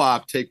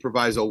co-op take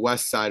Proviso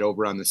West side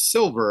over on the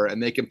silver,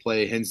 and they can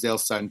play Hinsdale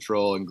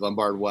Central and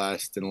Glenbard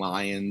West and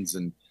Lions,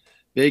 and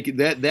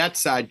that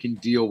side can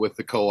deal with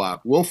the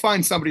co-op. We'll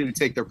find somebody to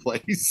take their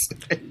place.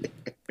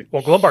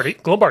 Well,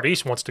 Glenbard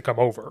East wants to come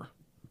over.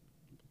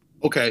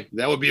 Okay,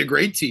 that would be a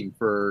great team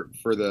for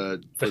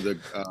the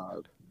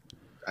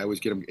I always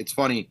get them. It's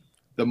funny.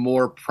 The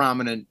more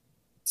prominent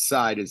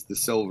side is the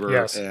silver,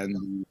 yes, and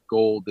the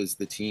gold is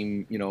the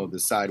team. The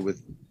side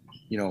with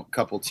a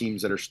couple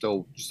teams that are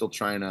still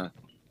trying to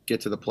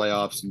get to the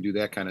playoffs and do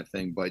that kind of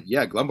thing. But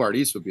yeah, Glenbard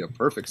East would be a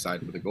perfect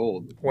side for the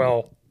gold.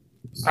 Well,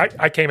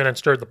 I came in and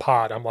stirred the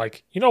pot. I'm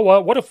like, you know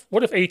what? What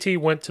if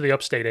AT went to the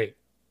Upstate 8?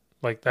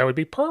 Like, that would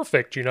be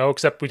perfect,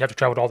 except we'd have to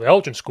travel to all the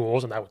Elgin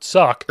schools, and that would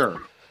suck.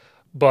 Sure.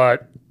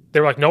 But they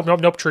were like,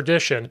 nope,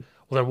 tradition.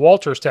 Well, then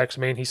Walters texted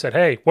me, and he said,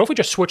 hey, what if we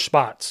just switch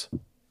spots?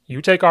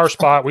 You take our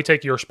spot, we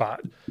take your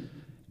spot.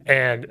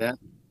 And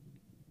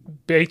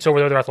Bates over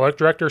there, their athletic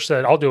director,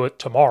 said, I'll do it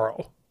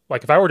tomorrow.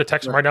 Like, if I were to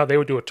text them right now, they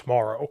would do it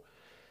tomorrow.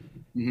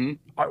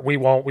 We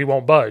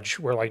won't budge.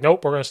 We're like,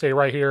 nope, we're going to stay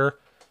right here.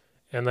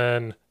 And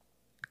then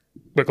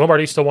But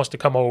Glenbard East still wants to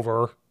come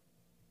over.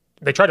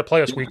 They tried to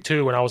play us week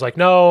 2, and I was like,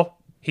 no.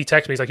 He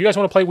texted me. He's like, you guys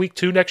want to play week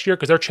 2 next year?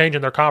 Because they're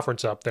changing their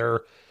conference up.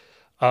 They're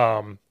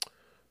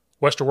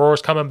West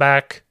Aurora's coming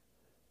back,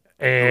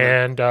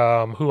 and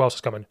who else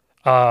is coming?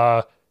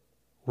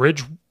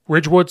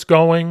 Ridgewood's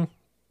going.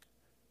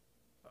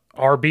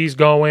 RB's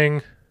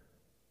going.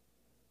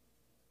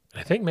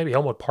 I think maybe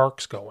Elmwood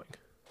Park's going.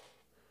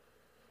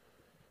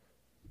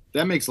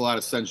 That makes a lot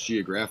of sense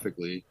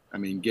geographically. I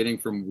mean, getting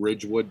from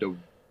Ridgewood to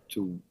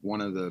one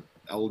of the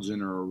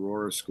Elgin or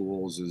Aurora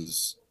schools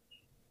is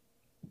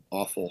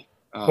awful.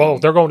 Well,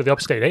 they're going to the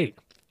Upstate 8.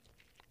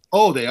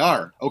 Oh, they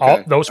are?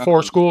 Okay. Those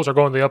 4 schools are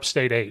going to the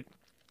Upstate 8.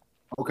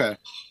 Okay.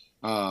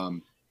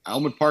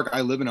 Elmwood Park,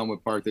 I live in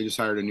Elmwood Park. They just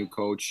hired a new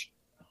coach.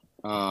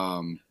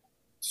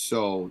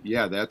 So,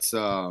 yeah, that's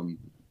that.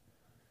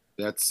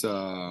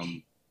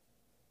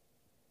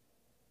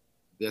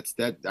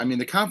 I mean,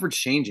 the conference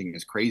changing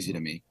is crazy to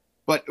me.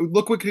 But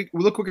look what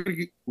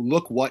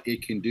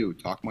it can do.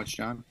 Talk much,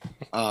 John.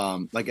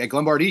 Like at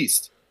Glenbard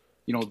East,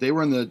 they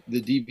were in the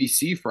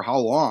DVC for how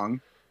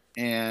long,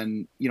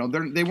 and they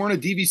weren't a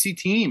DVC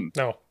team.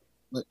 No,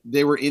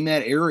 they were in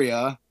that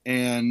area,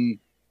 and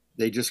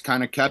they just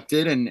kind of kept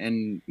it,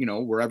 and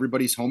were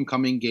everybody's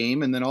homecoming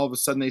game, and then all of a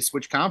sudden they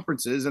switch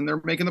conferences, and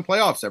they're making the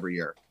playoffs every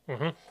year.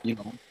 Mm-hmm.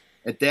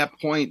 At that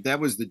point, that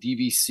was the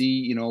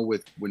DVC,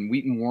 with when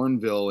Wheaton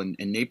Warrenville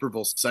and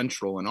Naperville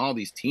Central and all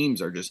these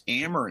teams are just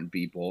hammering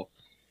people.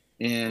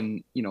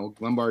 And,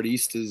 Glenbard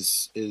East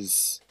is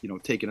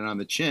taking it on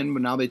the chin,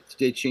 but now they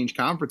change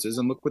conferences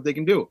and look what they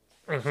can do.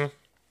 Mm-hmm.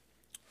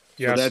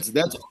 Yes.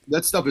 So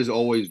that stuff is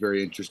always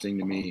very interesting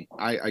to me.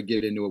 I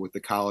get into it with the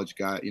college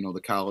guy,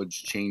 the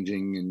college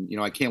changing, and,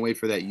 I can't wait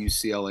for that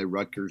UCLA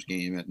Rutgers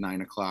game at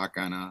 9:00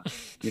 on a,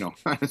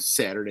 on a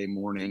Saturday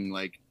morning.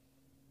 Like,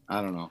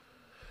 I don't know.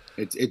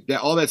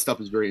 All that stuff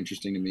is very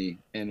interesting to me,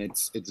 and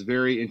it's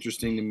very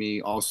interesting to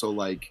me also,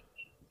 like,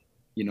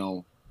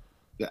 the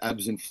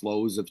ebbs and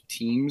flows of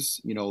teams.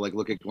 Like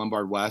look at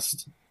Glenbard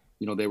West.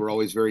 They were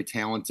always very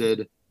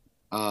talented,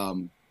 but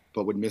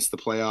would miss the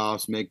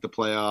playoffs, make the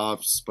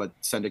playoffs, but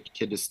send a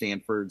kid to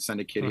Stanford,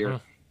 send a kid here.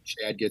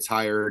 Chad gets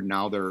hired.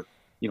 Now they're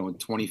in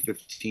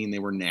 2015 they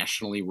were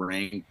nationally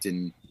ranked,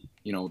 and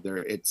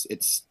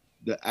it's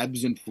the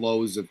ebbs and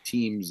flows of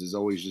teams is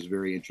always just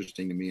very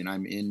interesting to me, and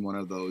I'm in one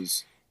of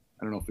those.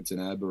 I don't know if it's an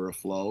ebb or a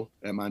flow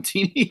at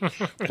Montini,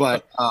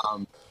 but,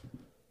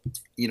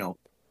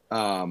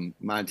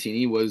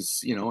 Montini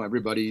was,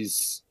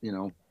 everybody's,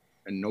 and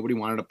nobody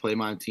wanted to play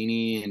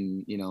Montini,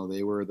 and,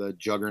 they were the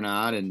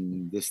juggernaut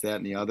and this, that,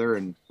 and the other.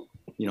 And,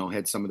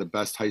 had some of the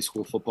best high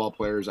school football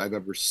players I've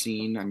ever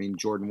seen. I mean,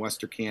 Jordan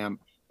Westerkamp,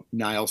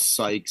 Niall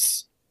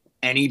Sykes,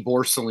 any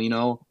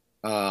Borsellino,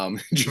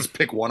 just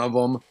pick one of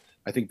them.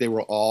 I think they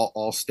were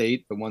all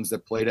state, the ones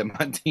that played at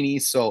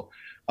Montini. So,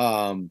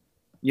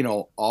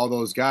 all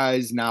those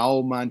guys.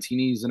 Now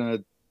Montini's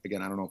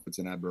again, I don't know if it's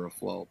an ebb or a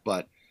flow,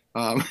 but,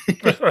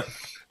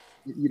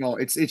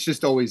 it's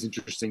just always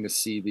interesting to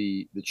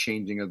see the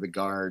changing of the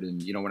guard.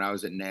 And, when I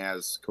was at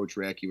NAS, Coach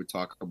Racky would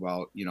talk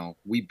about,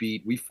 we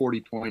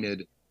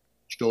 40-pointed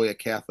Joliet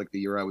Catholic the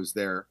year I was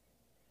there.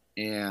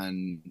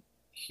 And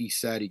he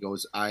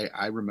goes,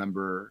 I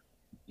remember,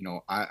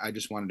 I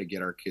just wanted to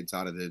get our kids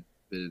out of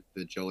the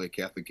Joliet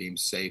Catholic game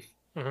safe.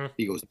 Mm-hmm.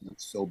 He goes,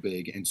 it's so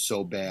big and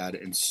so bad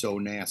and so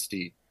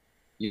nasty,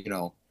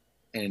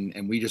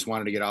 and we just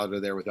wanted to get out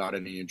of there without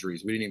any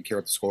injuries. We didn't even care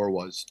what the score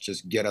was.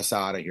 Just get us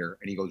out of here.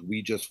 And he goes,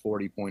 we just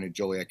 40-pointed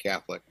Joliet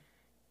Catholic.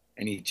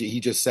 And he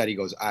just said, he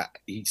goes,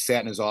 he sat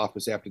in his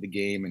office after the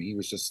game, and he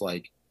was just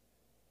like,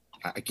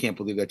 I can't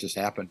believe that just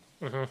happened.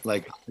 Mm-hmm.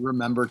 Like, I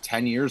remember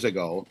 10 years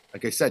ago,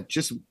 like I said,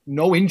 just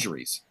no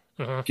injuries,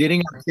 mm-hmm.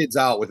 getting our kids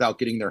out without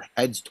getting their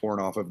heads torn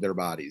off of their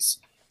bodies.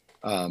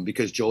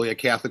 Because Joliet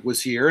Catholic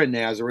was here and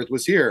Nazareth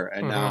was here.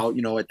 And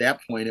mm-hmm. now, at that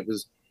point, it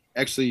was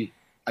actually,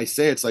 I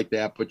say it's like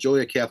that, but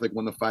Joliet Catholic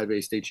won the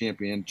 5A state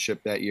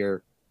championship that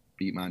year,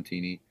 beat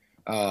Montini.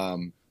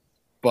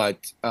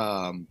 But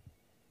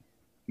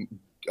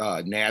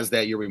Naz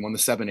that year, we won the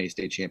 7A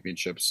state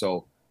championship.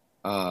 So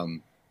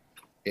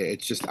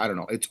it's just, I don't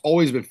know. It's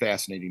always been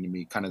fascinating to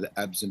me, kind of the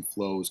ebbs and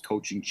flows,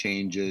 coaching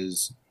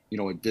changes,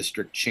 a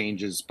district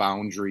changes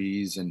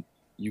boundaries, and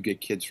you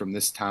get kids from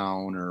this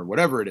town or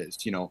whatever it is,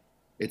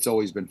 it's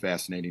always been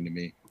fascinating to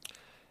me.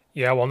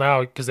 Yeah, well,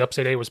 now, because the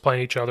Upstate 8 was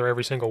playing each other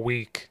every single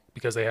week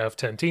because they have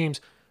 10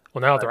 teams.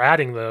 Well, now they're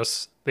adding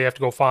this, they have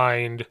to go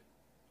find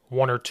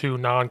 1 or 2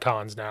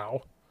 non-cons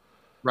now.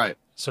 Right.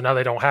 So now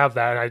they don't have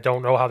that, and I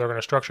don't know how they're going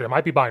to structure it. It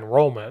might be by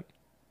enrollment.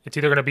 It's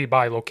either going to be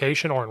by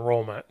location or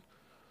enrollment.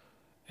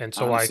 And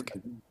so,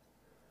 honestly,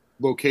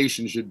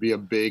 location should be a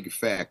big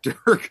factor,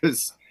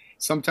 because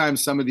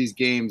sometimes some of these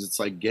games, it's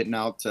like getting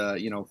out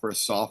to, for a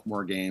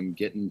sophomore game,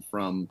 getting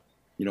from,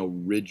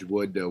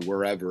 Ridgewood to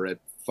wherever at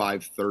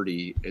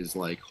 5:30 is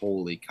like,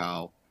 holy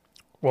cow.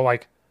 Well,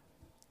 like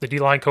the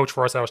D-line coach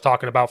for us that I was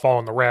talking about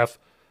following the ref,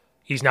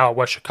 he's now at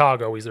West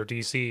Chicago. He's their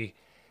DC.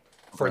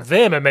 For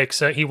them, it makes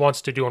sense. He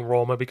wants to do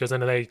enrollment because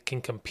then they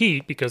can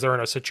compete because they're in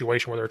a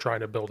situation where they're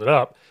trying to build it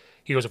up.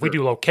 He goes, if we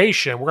do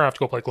location, we're going to have to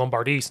go play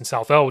Lombard East and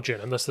South Elgin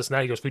and this, and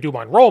that. He goes, if we do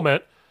by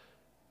enrollment,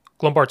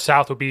 Lombard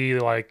South would be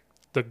like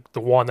the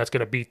one that's going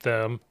to beat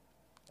them.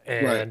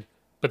 And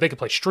But they could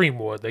play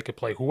Streamwood. They could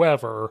play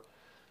whoever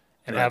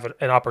and have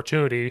an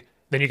opportunity.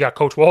 Then you got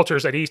Coach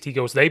Walters at East. He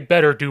goes, they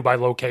better do by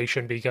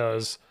location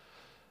because,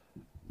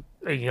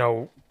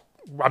 I'm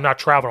not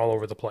traveling all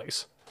over the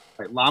place.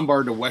 Right,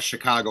 Lombard to West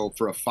Chicago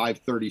for a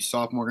 5:30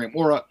 sophomore game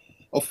or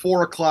a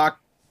 4 o'clock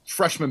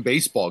freshman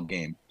baseball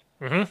game.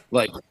 Mm-hmm.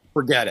 Like,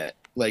 forget it.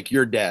 Like,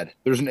 you're dead.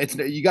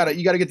 You gotta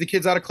get the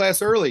kids out of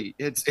class early.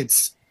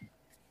 It's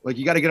like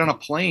you got to get on a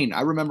plane.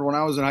 I remember when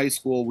I was in high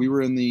school, we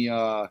were in the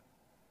I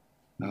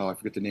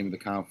forget the name of the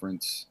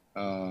conference,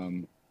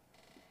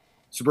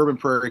 Suburban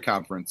Prairie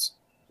Conference,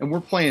 and we're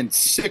playing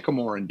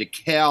Sycamore and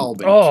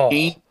DeKalb and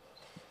Kane,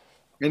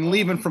 and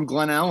leaving from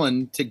Glen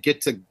Ellen to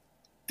get to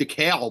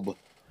DeKalb.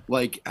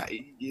 Like,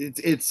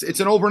 it's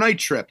an overnight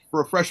trip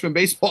for a freshman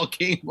baseball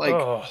game.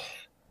 Like,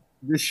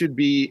 this should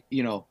be,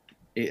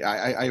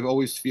 I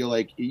always feel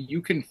like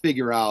you can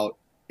figure out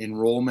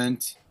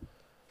enrollment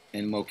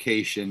and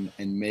location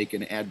and make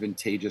an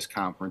advantageous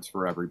conference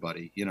for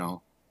everybody,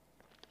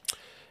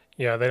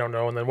 Yeah, they don't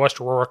know. And then West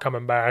Aurora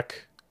coming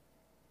back.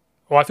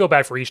 Well, I feel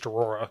bad for East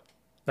Aurora.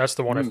 That's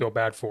the one I feel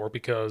bad for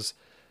because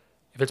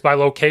if it's by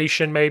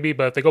location, maybe,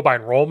 but if they go by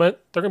enrollment,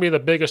 they're going to be the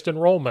biggest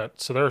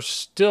enrollment. So they're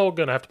still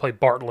going to have to play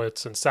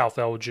Bartlett's and South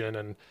Elgin.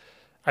 And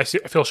I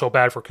feel so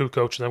bad for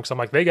coaching them because I'm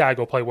like, they got to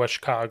go play West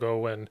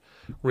Chicago and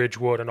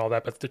Ridgewood and all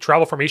that. But to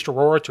travel from East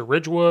Aurora to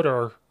Ridgewood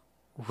or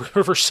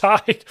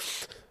Riverside.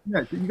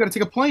 Yeah, you got to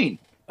take a plane.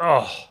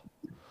 Oh.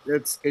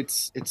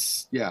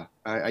 It's yeah,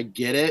 I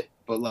get it.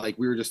 But like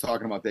we were just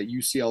talking about that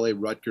UCLA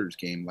Rutgers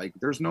game. Like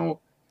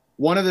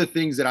one of the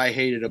things that I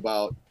hated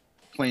about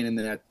playing in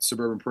that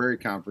Suburban Prairie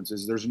Conference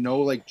is there's no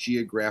like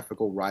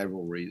geographical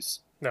rivalries.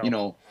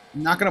 No.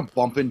 I'm not going to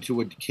bump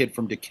into a kid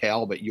from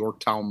DeKalb at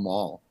Yorktown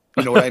Mall.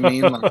 You know what I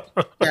mean? Like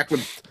back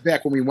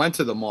when we went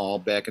to the mall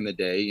back in the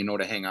day,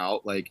 to hang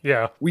out, like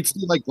we'd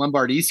see like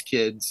Lombard East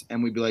kids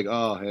and we'd be like,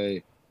 oh,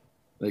 hey,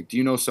 like, do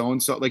you know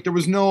so-and-so? Like there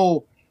was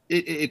no,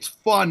 it's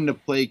fun to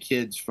play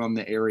kids from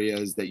the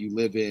areas that you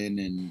live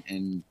in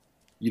and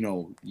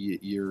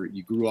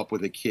you grew up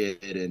with a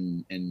kid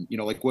and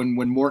like when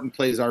Morton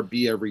plays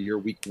RB every year,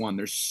 week 1,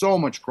 there's so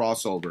much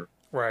crossover.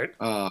 Right.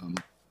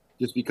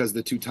 Just because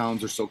the two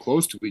towns are so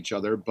close to each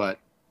other, but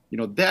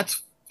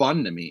that's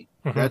fun to me.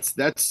 Mm-hmm.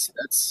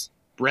 That's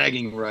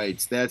bragging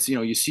rights. That's,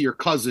 you see your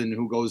cousin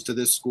who goes to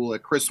this school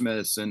at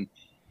Christmas and,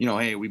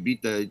 hey, we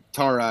beat the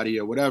tar out of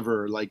you,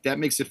 whatever. Like that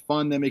makes it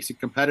fun. That makes it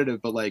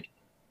competitive. But like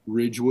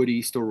Ridgewood,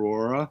 East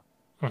Aurora,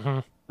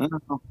 I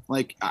don't know.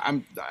 Like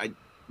I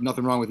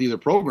nothing wrong with either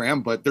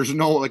program, but there's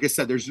no, like I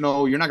said, you're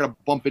not going to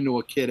bump into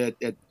a kid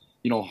at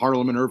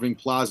Harlem and Irving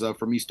Plaza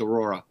from East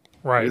Aurora.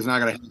 Right. It's not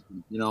going to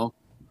happen,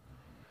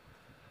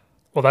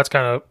 Well, that's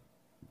kind of,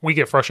 we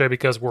get frustrated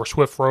because where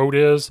Swift Road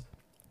is,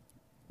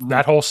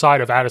 that whole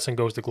side of Addison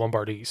goes to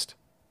Lombard East.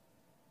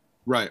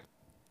 Right.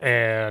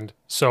 And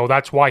so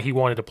that's why he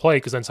wanted to play,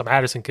 because then some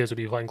Addison kids would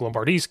be playing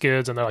Lombard East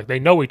kids, and they're like, they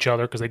know each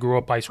other because they grew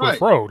up by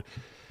Swift Road.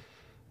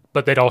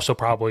 But they'd also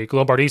probably,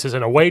 Lombard East is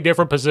in a way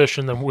different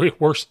position than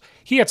we're.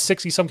 He had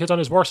 60-some kids on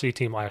his varsity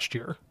team last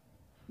year.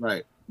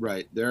 Right.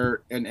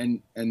 They're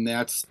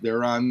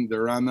they're on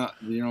the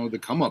the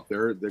come up.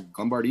 The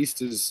Lombard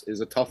East is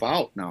a tough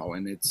out now,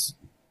 and it's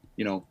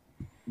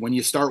when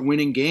you start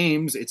winning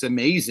games, it's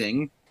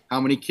amazing how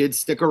many kids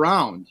stick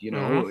around.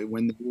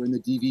 When they were in the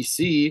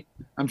DVC,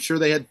 I'm sure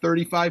they had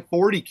 35,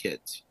 40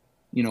 kids,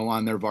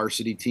 on their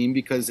varsity team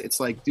because it's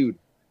like, dude,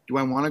 do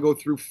I want to go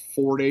through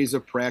 4 days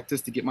of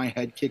practice to get my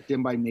head kicked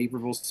in by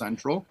Naperville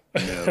Central?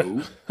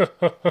 No.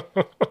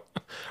 Or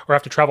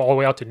have to travel all the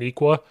way out to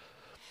Nequa?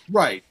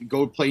 Right.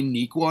 Go play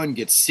Nequa and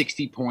get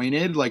 60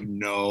 pointed? Like,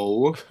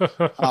 no.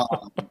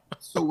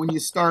 So when you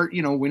start,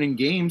 winning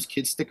games,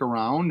 kids stick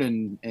around,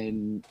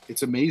 and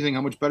it's amazing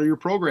how much better your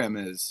program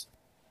is.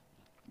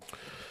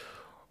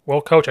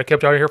 Well, Coach, I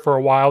kept you out here for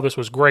a while. This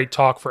was great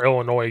talk for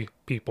Illinois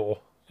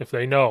people. If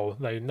they know,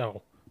 they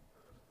know.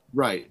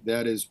 Right.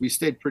 That is, we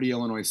stayed pretty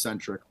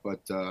Illinois-centric,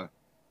 but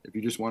if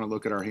you just want to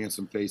look at our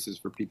handsome faces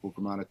for people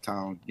from out of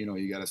town,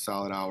 you got a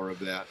solid hour of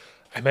that.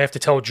 I may have to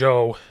tell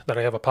Joe that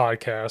I have a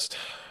podcast.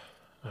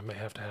 That may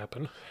have to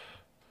happen.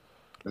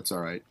 That's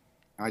all right.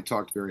 I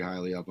talked very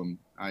highly of him.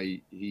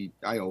 I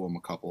owe him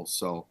a couple,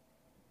 so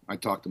I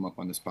talked him up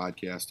on this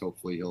podcast.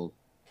 Hopefully he'll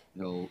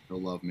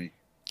love me.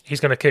 He's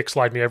going to kick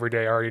slide me every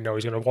day. I already know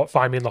he's going to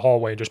find me in the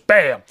hallway and just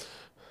bam.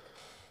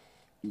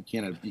 You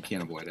can't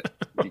avoid it.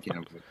 You can't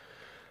avoid it.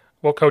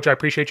 Well, Coach, I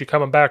appreciate you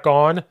coming back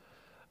on.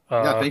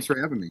 Thanks for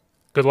having me.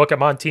 Good luck at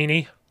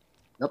Montini.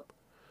 Yep.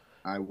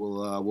 I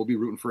will. We'll be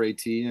rooting for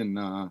AT,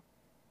 and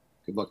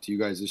good luck to you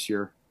guys this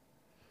year.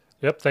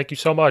 Yep. Thank you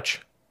so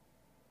much.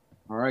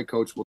 All right,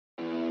 Coach.